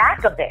fall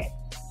back a bit.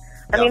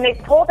 I mean, they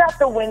pulled out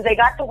the wins, they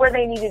got to where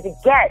they needed to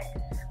get,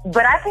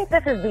 but I think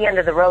this is the end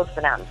of the road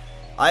for them.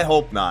 I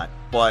hope not.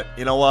 But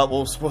you know what?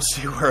 We'll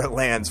see where it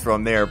lands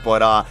from there.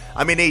 But,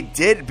 I mean, they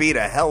did beat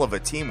a hell of a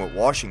team with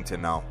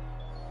Washington, though.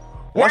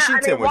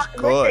 Washington was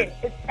good.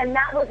 Listen, and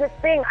that was the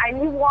thing. I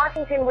knew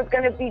Washington was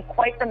going to be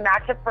quite the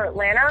matchup for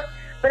Atlanta,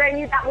 but I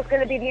knew that was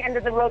going to be the end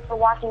of the road for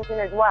Washington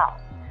as well.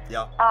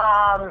 Yeah.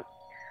 I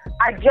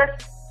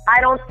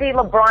don't see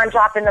LeBron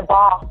dropping the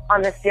ball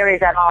on this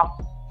series at all.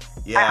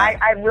 Yeah.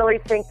 I really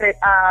think that,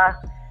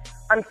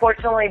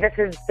 unfortunately, this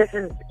is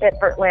it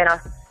for Atlanta.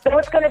 So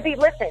it's going to be,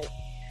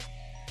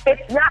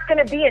 it's not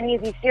going to be an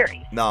easy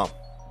series. No,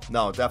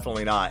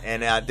 definitely not.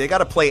 And they got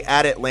to play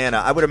at Atlanta.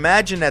 I would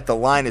imagine that the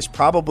line is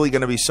probably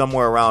going to be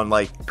somewhere around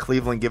like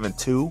Cleveland giving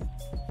 2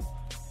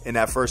 in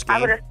that first game.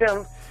 I would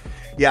assume.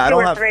 Yeah, I Two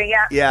don't or have. three,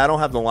 yeah. Yeah, I don't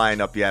have the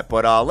lineup yet.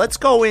 But let's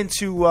go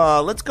into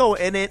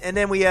and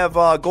then we have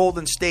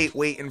Golden State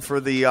waiting for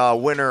the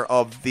winner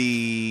of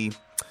the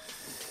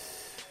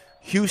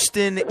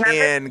Houston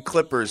and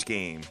Clippers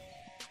game.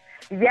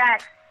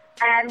 Yes,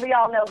 and we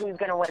all know who's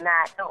going to win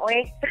that, don't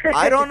we?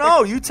 I don't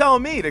know. You tell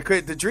me.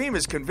 The Dream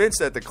is convinced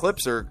that the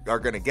Clips are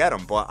going to get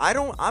them, but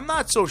I'm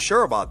not so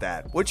sure about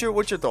that. What's your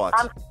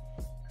thoughts?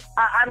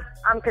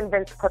 I'm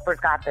convinced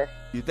Clippers got this.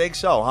 You think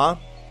so, huh?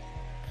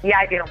 Yeah,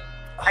 I do.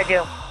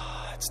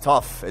 It's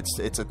tough.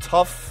 It's a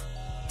tough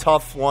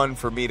one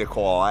for me to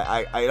call.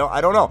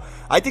 I don't know.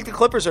 I think the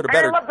Clippers are the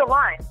better. And I love the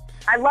line.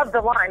 I love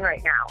the line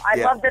right now. I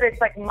love that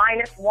it's like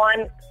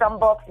 -1, some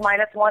books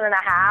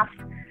 -1.5,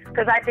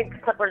 because I think the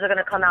Clippers are going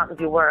to come out and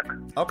do work.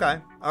 Okay.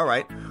 All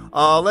right.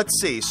 Let's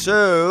see.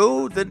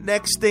 So the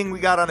next thing we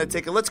got on the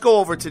ticket. Let's go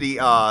over to the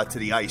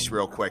ice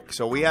real quick.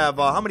 So we have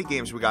how many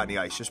games we got in the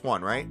ice? Just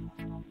one, right?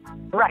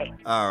 Right.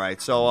 All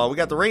right. So we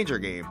got the Ranger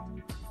game,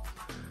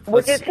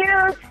 which is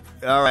huge.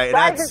 All right.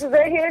 Guys, this is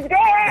a huge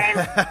game.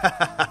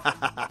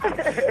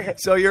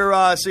 So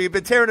you've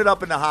been tearing it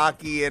up in the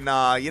hockey, and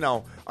are you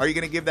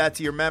going to give that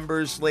to your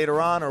members later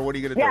on, or what are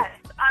you going to do? Yes,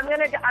 I'm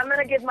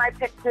gonna give my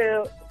pick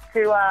to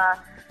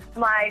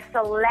my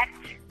select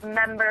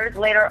members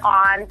later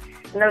on,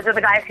 and those are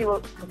the guys who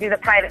will do the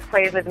private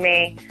plays with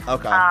me.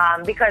 Okay.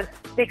 Because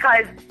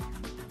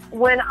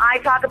when I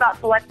talk about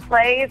select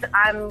plays,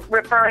 I'm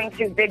referring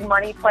to big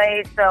money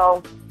plays.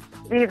 So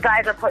these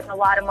guys are putting a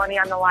lot of money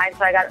on the line,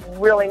 so I got to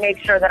really make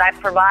sure that I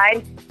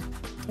provide,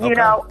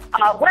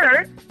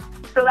 winners.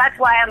 So that's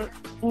why I'm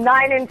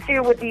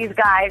 9-2 with these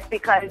guys,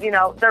 because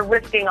they're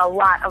risking a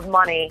lot of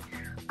money.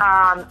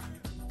 I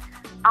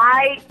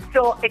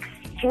feel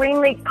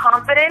extremely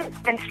confident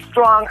and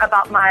strong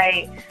about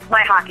my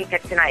hockey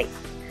pick tonight.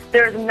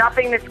 There's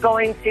nothing that's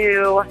going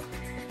to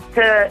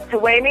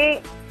weigh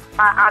me.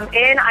 I'm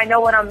in. I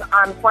know what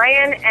I'm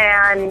playing,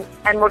 and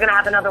we're going to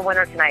have another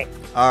winner tonight.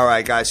 All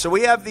right, guys. So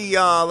we have the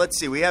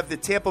we have the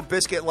Tampa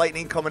Biscuit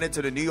Lightning coming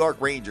into the New York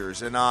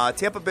Rangers, and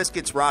Tampa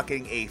Biscuit's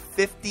rocking a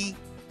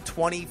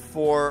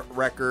 50-24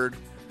 record.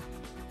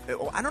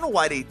 I don't know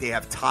why they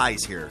have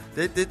ties here.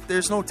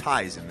 There's no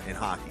ties in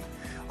hockey.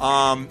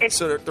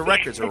 So the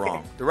records are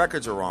wrong. The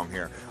records are wrong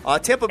here.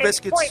 Tampa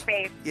Biscuits,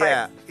 point-based,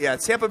 yeah.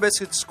 Tampa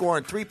Biscuits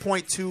scoring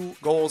 3.2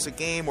 goals a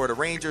game, where the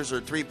Rangers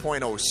are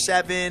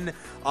 3.07.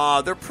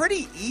 They're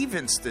pretty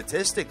even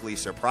statistically,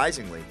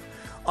 surprisingly.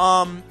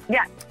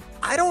 Yeah.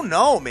 I don't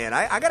know, man.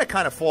 I got to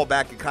kind of fall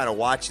back and kind of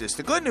watch this.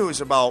 The good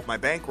news about my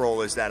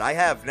bankroll is that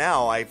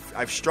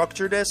I've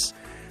structured this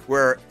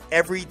where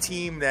any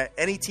team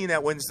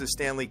that wins the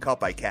Stanley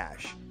Cup, I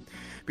cash.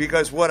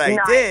 Because what I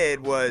did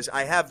was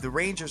I have the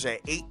Rangers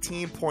at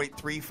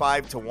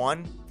 18.35 to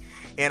 1,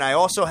 and I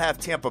also have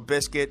Tampa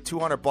Biscuit.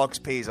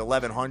 $200 pays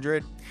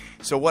 $1,100.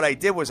 So what I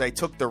did was I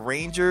took the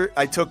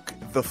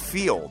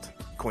field,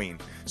 Queen.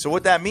 So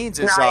what that means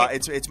is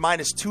it's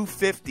minus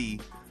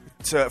 250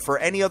 for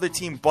any other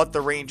team but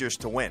the Rangers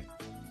to win.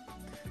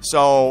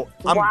 So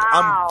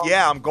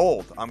I'm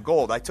gold. I'm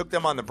gold. I took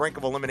them on the brink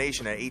of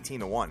elimination at 18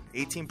 to 1,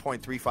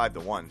 18.35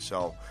 to 1.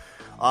 So.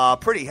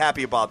 Pretty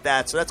happy about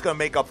that. So that's going to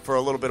make up for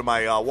a little bit of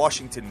my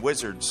Washington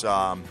Wizards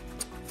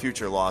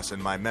future loss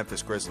and my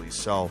Memphis Grizzlies.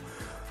 So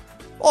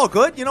all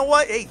good. You know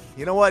what? Hey,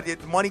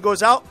 money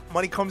goes out,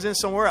 money comes in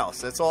somewhere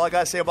else. That's all I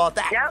got to say about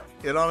that. Yep.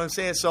 You know what I'm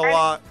saying? So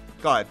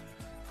go ahead.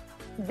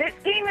 This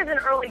game is an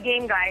early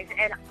game, guys.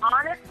 And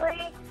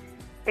honestly,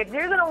 if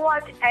you're going to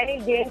watch any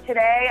game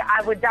today,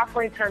 I would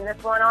definitely turn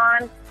this one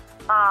on.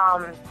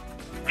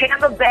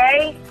 Tampa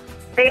Bay,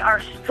 they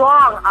are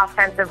strong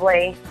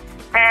offensively.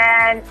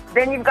 And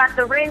then you've got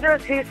the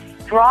Rangers, who's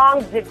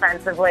strong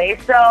defensively.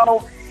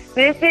 So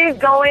this is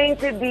going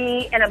to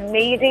be an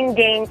amazing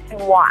game to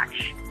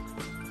watch.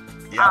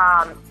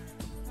 Yep.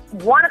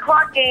 1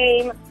 o'clock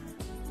game.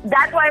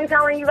 That's why I'm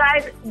telling you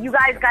guys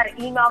got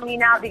to email me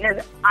now,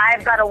 because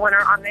I've got a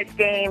winner on this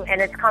game,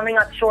 and it's coming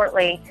up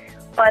shortly.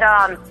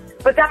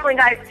 But definitely,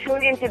 guys,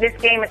 tune into this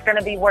game. It's going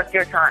to be worth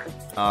your time.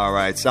 All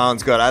right.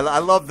 Sounds good. I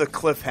love the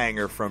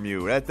cliffhanger from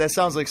you. That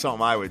sounds like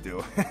something I would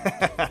do.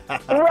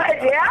 Right,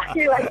 yeah?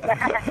 You like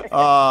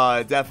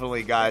that?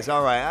 Definitely, guys.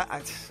 All right.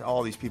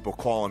 All these people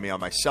calling me on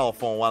my cell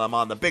phone while I'm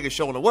on the biggest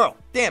show in the world.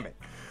 Damn it.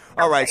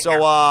 All right.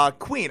 So,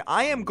 Queen,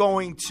 I am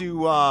going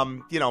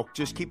to,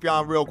 just keep you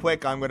on real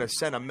quick. I'm going to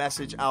send a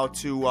message out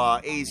to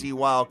AZ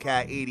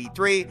Wildcat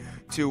 83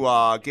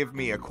 to give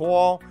me a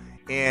call,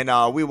 and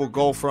we will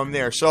go from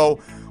there.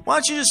 So, why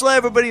don't you just let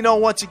everybody know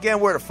once again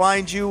where to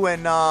find you,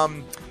 and I'll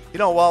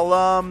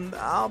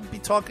be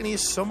talking to you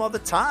some other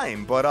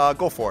time, but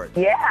go for it.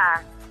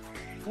 Yeah,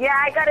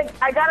 I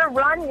gotta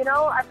run.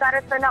 I've got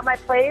to send out my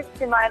plays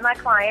to my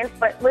clients.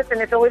 But listen,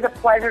 it's always a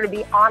pleasure to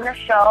be on the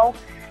show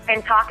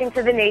and talking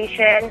to the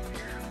nation.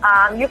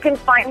 You can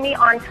find me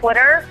on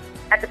Twitter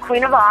at the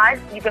Queen of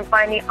Odds. You can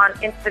find me on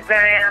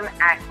Instagram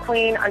at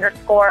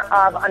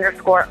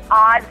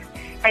Queen_of_odds,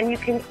 and you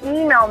can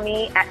email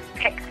me at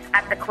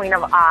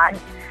picks@thequeenofodds.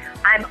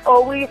 I'm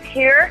always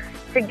here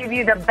to give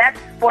you the best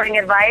sporting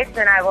advice,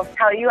 and I will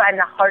tell you I'm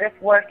the hardest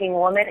working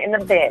woman in the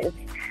biz.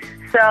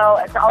 So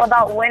it's all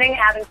about winning,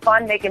 having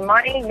fun, making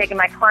money, making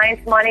my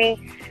clients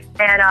money,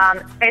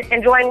 and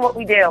enjoying what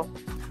we do.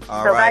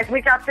 All so right. guys,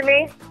 reach out to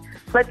me.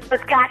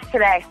 Let's catch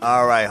today.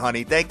 All right,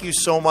 honey. Thank you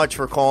so much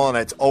for calling.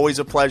 It's always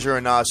a pleasure.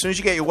 And as soon as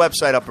you get your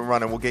website up and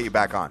running, we'll get you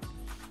back on.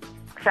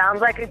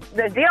 Sounds like a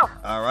good deal.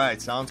 All right.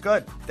 Sounds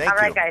good. Thank you.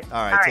 All right, guys.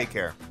 All right. Take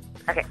care.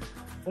 Okay.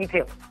 You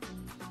too.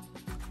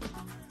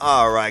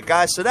 All right,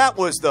 guys. So that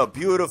was the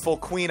beautiful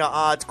Queen of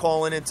Odds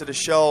calling into the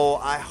show.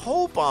 I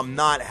hope I'm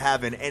not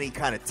having any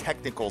kind of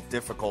technical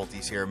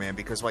difficulties here, man,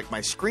 because, like,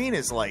 my screen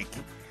is, like,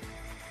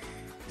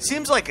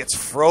 seems like it's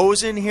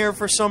frozen here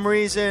for some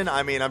reason.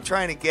 I mean, I'm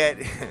trying to get...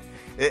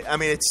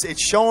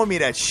 it's showing me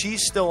that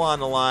she's still on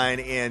the line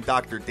and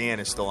Dr. Dan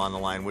is still on the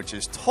line, which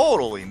is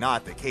totally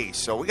not the case.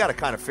 So we got to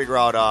kind of figure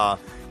out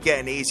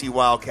getting AZ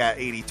Wildcat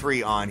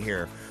 83 on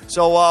here.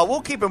 So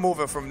we'll keep it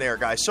moving from there,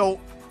 guys. So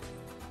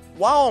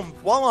while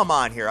I'm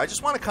on here, I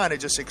just want to kind of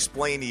just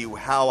explain to you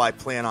how I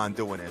plan on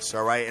doing this,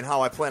 all right, and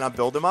how I plan on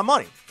building my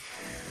money.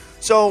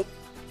 So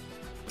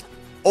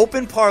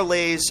open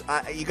parlays,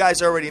 you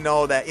guys already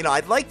know that,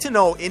 I'd like to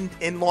know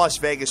in Las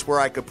Vegas where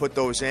I could put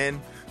those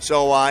in.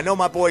 So I know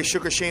my boy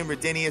Sugar Shane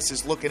Redinius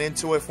is looking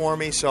into it for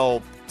me.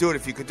 So, dude,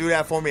 if you could do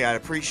that for me, I'd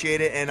appreciate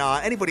it. And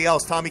anybody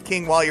else, Tommy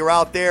King, while you're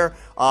out there,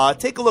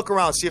 take a look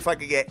around, see if I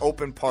could get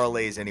open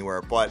parlays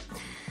anywhere. But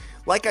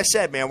like I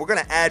said, man, we're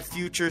going to add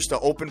futures to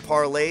open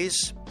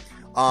parlays.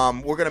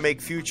 We're going to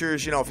make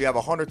futures, if you have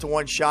a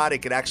 100-to-1 shot, it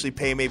could actually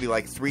pay maybe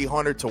like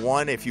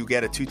 300-to-1 if you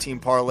get a 2-team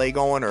parlay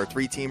going or a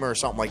 3-teamer or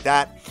something like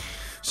that.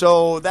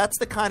 So that's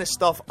the kind of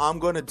stuff I'm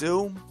going to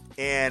do,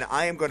 and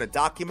I am going to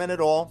document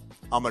it all.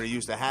 I'm going to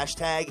use the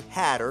hashtag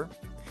Hatter,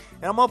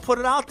 and I'm going to put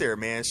it out there,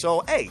 man.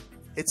 So, hey,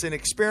 it's an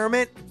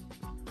experiment,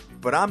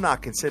 but I'm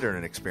not considering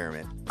an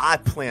experiment. I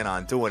plan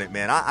on doing it,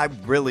 man. I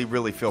really,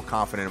 really feel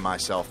confident in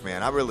myself,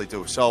 man. I really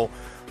do. So,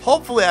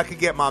 hopefully I could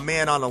get my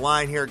man on the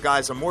line here,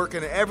 guys. I'm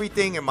working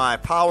everything in my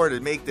power to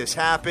make this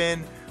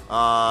happen.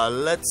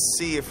 Let's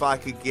see if I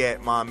could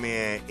get my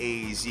man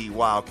AZ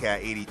Wildcat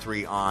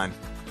 83 on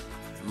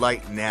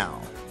right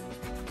now.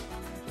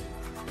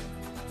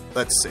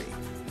 Let's see.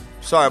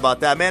 Sorry about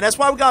that, man. That's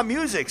why we got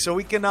music, so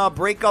we can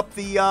break up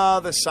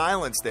the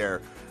silence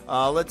there.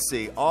 Let's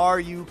see. Are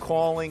you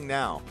calling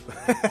now?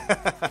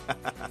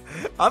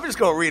 I'm just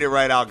gonna read it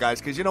right out, guys,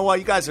 because you know what?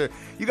 You guys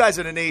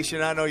are the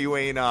nation. I know you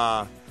ain't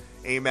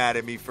mad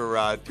at me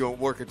for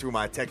working through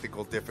my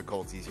technical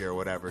difficulties here or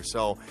whatever.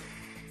 So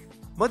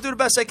I'm gonna do the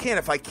best I can.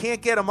 If I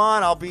can't get him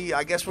on,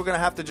 I guess we're gonna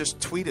have to just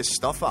tweet his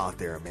stuff out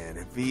there, man.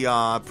 It'd be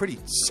pretty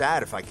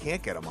sad if I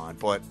can't get him on,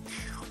 but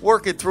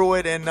working through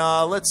it. And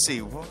let's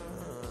see.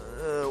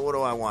 What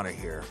do I want to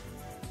hear?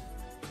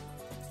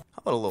 How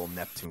about a little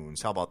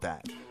Neptunes? How about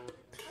that?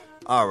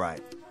 All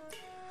right.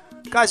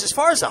 Guys, as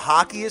far as the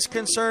hockey is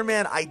concerned,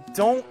 man, I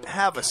don't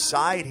have a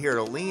side here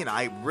to lean.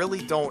 I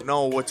really don't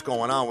know what's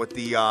going on with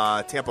the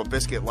Tampa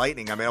Biscuit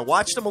Lightning. I mean, I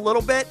watched them a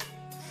little bit.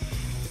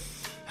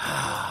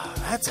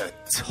 That's a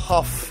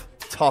tough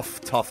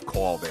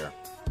call there.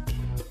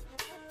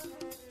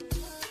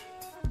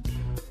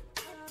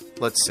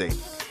 Let's see.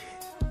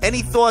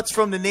 Any thoughts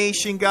from the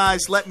nation,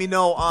 guys? Let me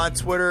know on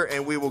Twitter,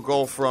 and we will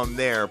go from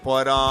there.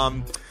 But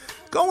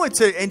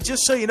and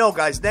just so you know,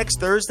 guys, next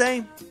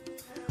Thursday,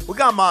 we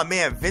got my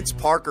man Vince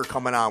Parker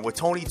coming on with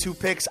Tony Two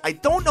Picks. I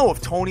don't know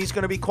if Tony's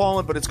going to be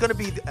calling, but it's going to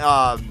be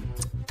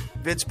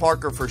Vince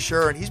Parker for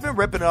sure, and he's been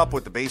ripping it up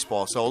with the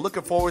baseball, so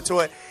looking forward to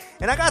it.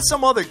 And I got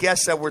some other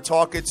guests that we're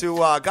talking to.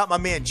 Got my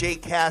man Jay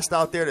Cast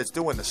out there that's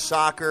doing the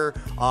soccer.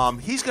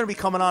 He's going to be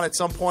coming on at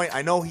some point.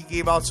 I know he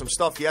gave out some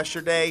stuff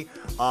yesterday.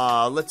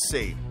 Let's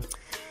see.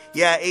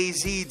 Yeah,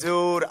 AZ,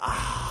 dude.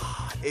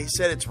 He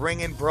said it's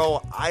ringing,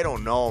 bro. I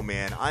don't know,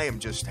 man. I am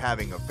just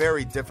having a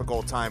very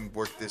difficult time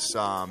with this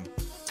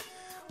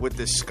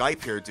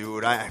Skype here,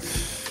 dude. I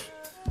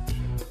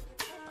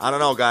don't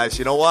know, guys.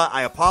 You know what?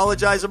 I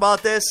apologize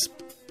about this.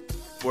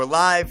 We're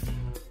live.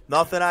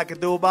 Nothing I can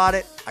do about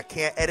it. I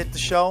can't edit the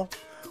show.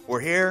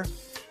 We're here.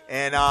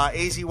 And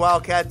AZ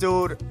Wildcat,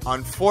 dude,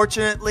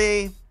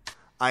 unfortunately,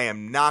 I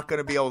am not going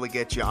to be able to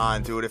get you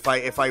on, dude. If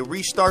I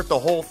restart the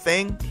whole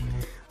thing,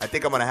 I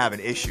think I'm going to have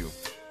an issue.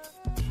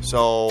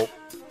 So,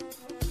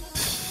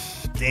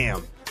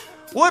 damn.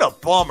 What a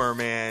bummer,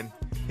 man.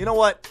 You know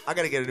what? I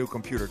got to get a new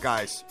computer.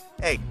 Guys,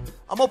 hey,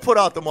 I'm going to put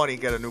out the money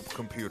and get a new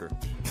computer.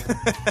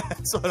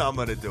 That's what I'm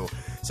going to do.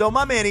 So,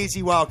 my man, AZ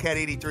Wildcat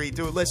 83,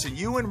 dude, listen,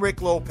 you and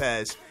Rick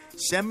Lopez,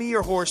 send me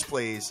your horse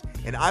plays,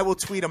 and I will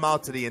tweet them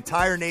out to the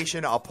entire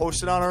nation. I'll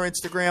post it on our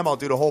Instagram. I'll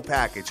do the whole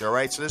package, all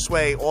right? So this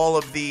way, all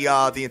of the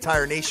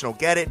entire nation will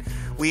get it.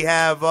 We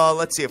have,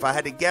 let's see, if I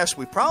had to guess,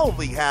 we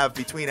probably have,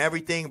 between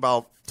everything,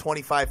 about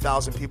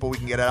 25,000 people we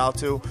can get it out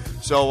to.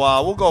 So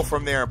we'll go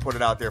from there and put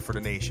it out there for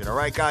the nation, all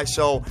right, guys?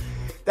 So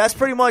that's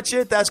pretty much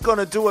it. That's going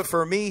to do it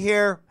for me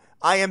here.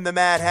 I am the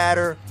Mad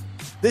Hatter.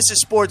 This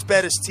is Sports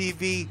Bettors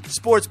TV,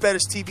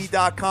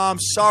 sportsbettorstv.com.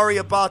 Sorry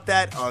about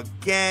that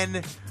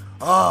again.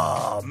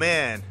 Oh,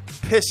 man,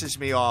 pisses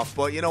me off.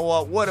 But you know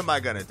what? What am I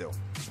going to do?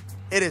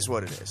 It is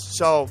what it is.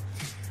 So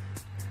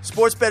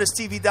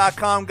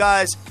SportsBettersTV.com,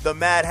 guys. The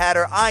Mad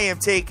Hatter. I am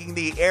taking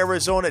the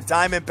Arizona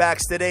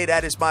Diamondbacks today.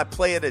 That is my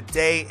play of the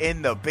day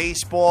in the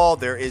baseball.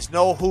 There is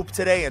no hoop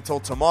today until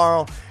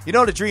tomorrow. You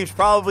know the Dream's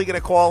probably going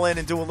to call in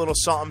and do a little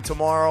something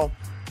tomorrow.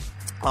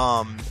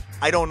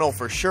 I don't know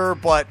for sure,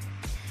 but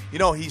you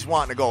know he's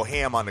wanting to go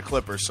ham on the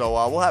Clippers. So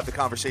we'll have the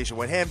conversation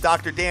with him.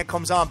 Dr. Dan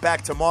comes on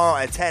back tomorrow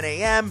at 10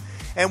 a.m.,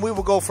 and we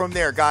will go from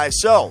there, guys.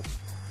 So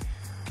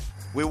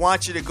we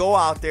want you to go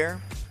out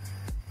there.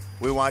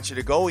 We want you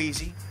to go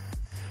easy.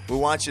 We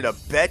want you to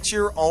bet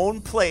your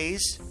own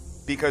plays,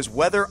 because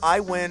whether I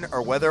win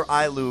or whether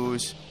I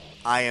lose,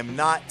 I am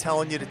not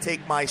telling you to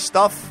take my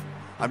stuff.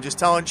 I'm just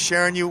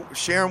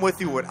sharing with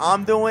you what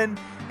I'm doing,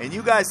 and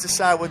you guys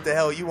decide what the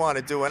hell you want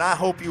to do. And I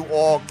hope you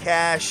all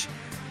cash,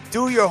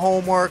 do your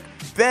homework,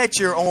 bet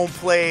your own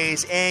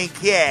plays, and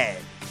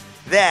get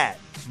that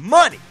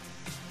money.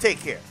 Take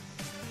care.